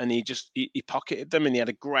wingers, and he pocketed them, and he had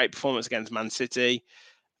a great performance against Man City.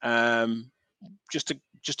 Um, just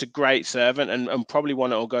a great servant, and probably one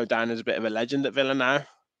that will go down as a bit of a legend at Villa now.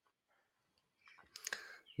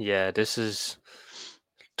 Yeah, this is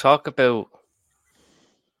talk about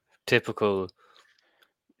typical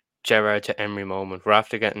Gerrard to Emery moment. We're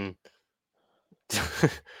after getting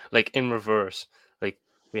like in reverse. Like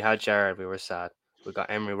we had Gerrard, we were sad. We got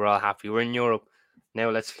Emery, we're all happy. We're in Europe. Now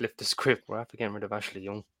let's flip the script. We're after getting rid of Ashley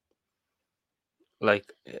Young.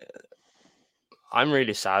 Like I'm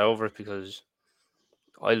really sad over it because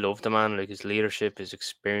I love the man. Like his leadership, his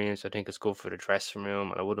experience. I think it's good for the dressing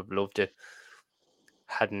room, and I would have loved it.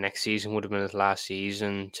 Had next season would have been his last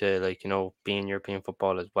season to be in European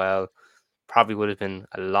football as well. Probably would have been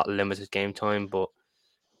a lot limited game time, but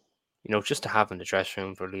just to have in the dressing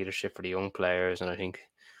room for leadership for the young players, and I think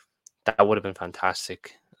that would have been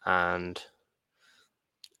fantastic. And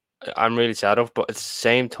I'm really sad of, but at the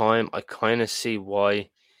same time, I kind of see why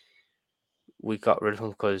we got rid of him,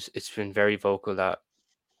 because it's been very vocal that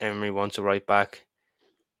Emery wants a right back,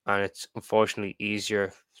 and it's unfortunately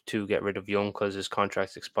easier to get rid of Young because his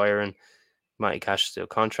contract's expiring. Matty Cash is still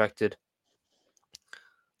contracted.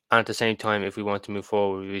 And at the same time, if we want to move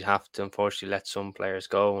forward, we have to unfortunately let some players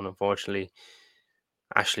go. And unfortunately,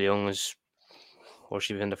 Ashley Young is, or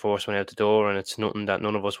she's been the first one out the door, and it's nothing that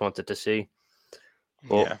none of us wanted to see.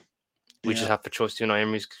 But we just have to trust Unai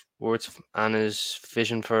Emery's words and his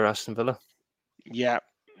vision for Aston Villa. Yeah,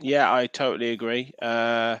 I totally agree.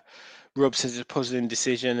 Rob says it's a puzzling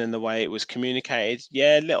decision and the way it was communicated.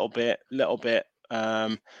 Yeah, a little bit.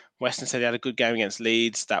 Weston said he had a good game against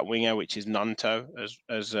Leeds, that winger, which is Nanto,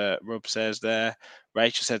 as Rob says there.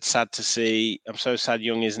 Rachel said, sad to see. I'm so sad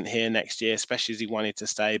Young isn't here next year, especially as he wanted to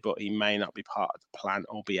stay, but he may not be part of the plan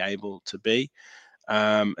or be able to be.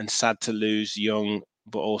 And sad to lose Young,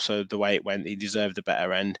 but also the way it went, he deserved a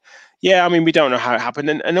better end. Yeah, I mean, we don't know how it happened.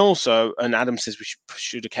 And also, and Adam says we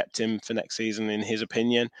should have kept him for next season, in his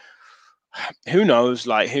opinion. Who knows?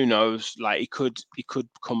 Who knows? He could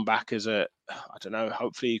come back as a, I don't know.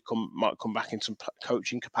 Hopefully, he might come back in some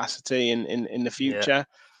coaching capacity in the future. Yeah.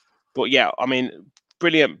 But yeah, I mean,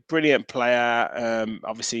 brilliant player.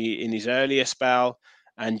 Obviously, in his earlier spell,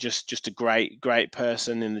 and just a great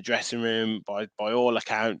person in the dressing room by all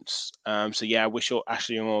accounts. So yeah, I wish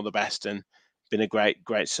Ashley Young all the best, and been a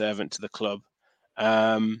great servant to the club.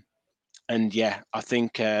 And yeah, I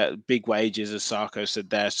think big wages, as Sarko said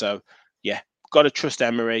there. So yeah, got to trust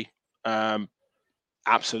Emery.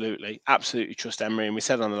 Absolutely trust Emery. And we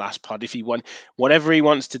said on the last pod, if he whatever he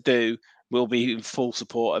wants to do, we'll be in full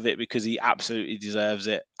support of it, because he absolutely deserves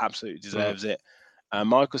it. It.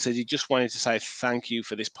 Michael says he just wanted to say thank you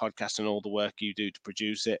for this podcast and all the work you do to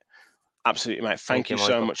produce it. Absolutely, mate. Thank you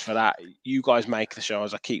so much for that. You guys make the show,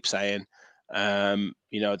 as I keep saying. The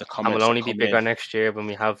comments. And we'll only be bigger next year when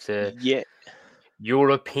we have the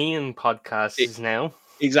European podcasts now.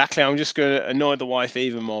 Exactly. I'm just going to annoy the wife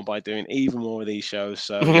even more by doing even more of these shows.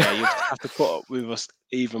 So yeah, you'll just have to put up with us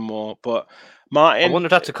even more. But Martin, I wonder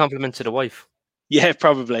if that's a compliment to the wife. Yeah,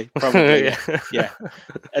 probably. Yeah.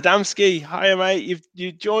 Adamski, hiya, mate.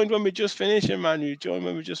 You joined when we're just finishing, man. You joined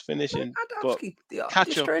when we're just finishing. Adamski,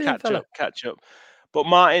 catch up. But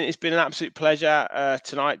Martin, it's been an absolute pleasure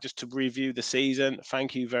tonight just to review the season.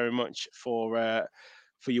 Thank you very much for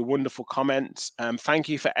your wonderful comments. Thank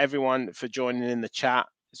you for everyone for joining in the chat.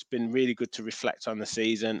 It's been really good to reflect on the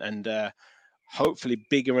season, and hopefully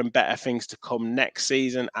bigger and better things to come next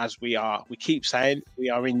season, as we keep saying, we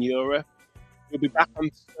are in Europe. We'll be back on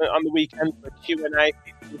the weekend for Q&A,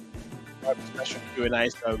 special Q&A,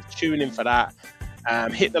 so tune in for that.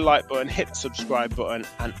 Hit the like button, hit the subscribe button,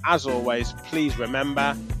 and as always, please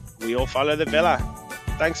remember, we all follow the Villa.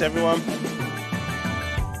 Thanks, everyone.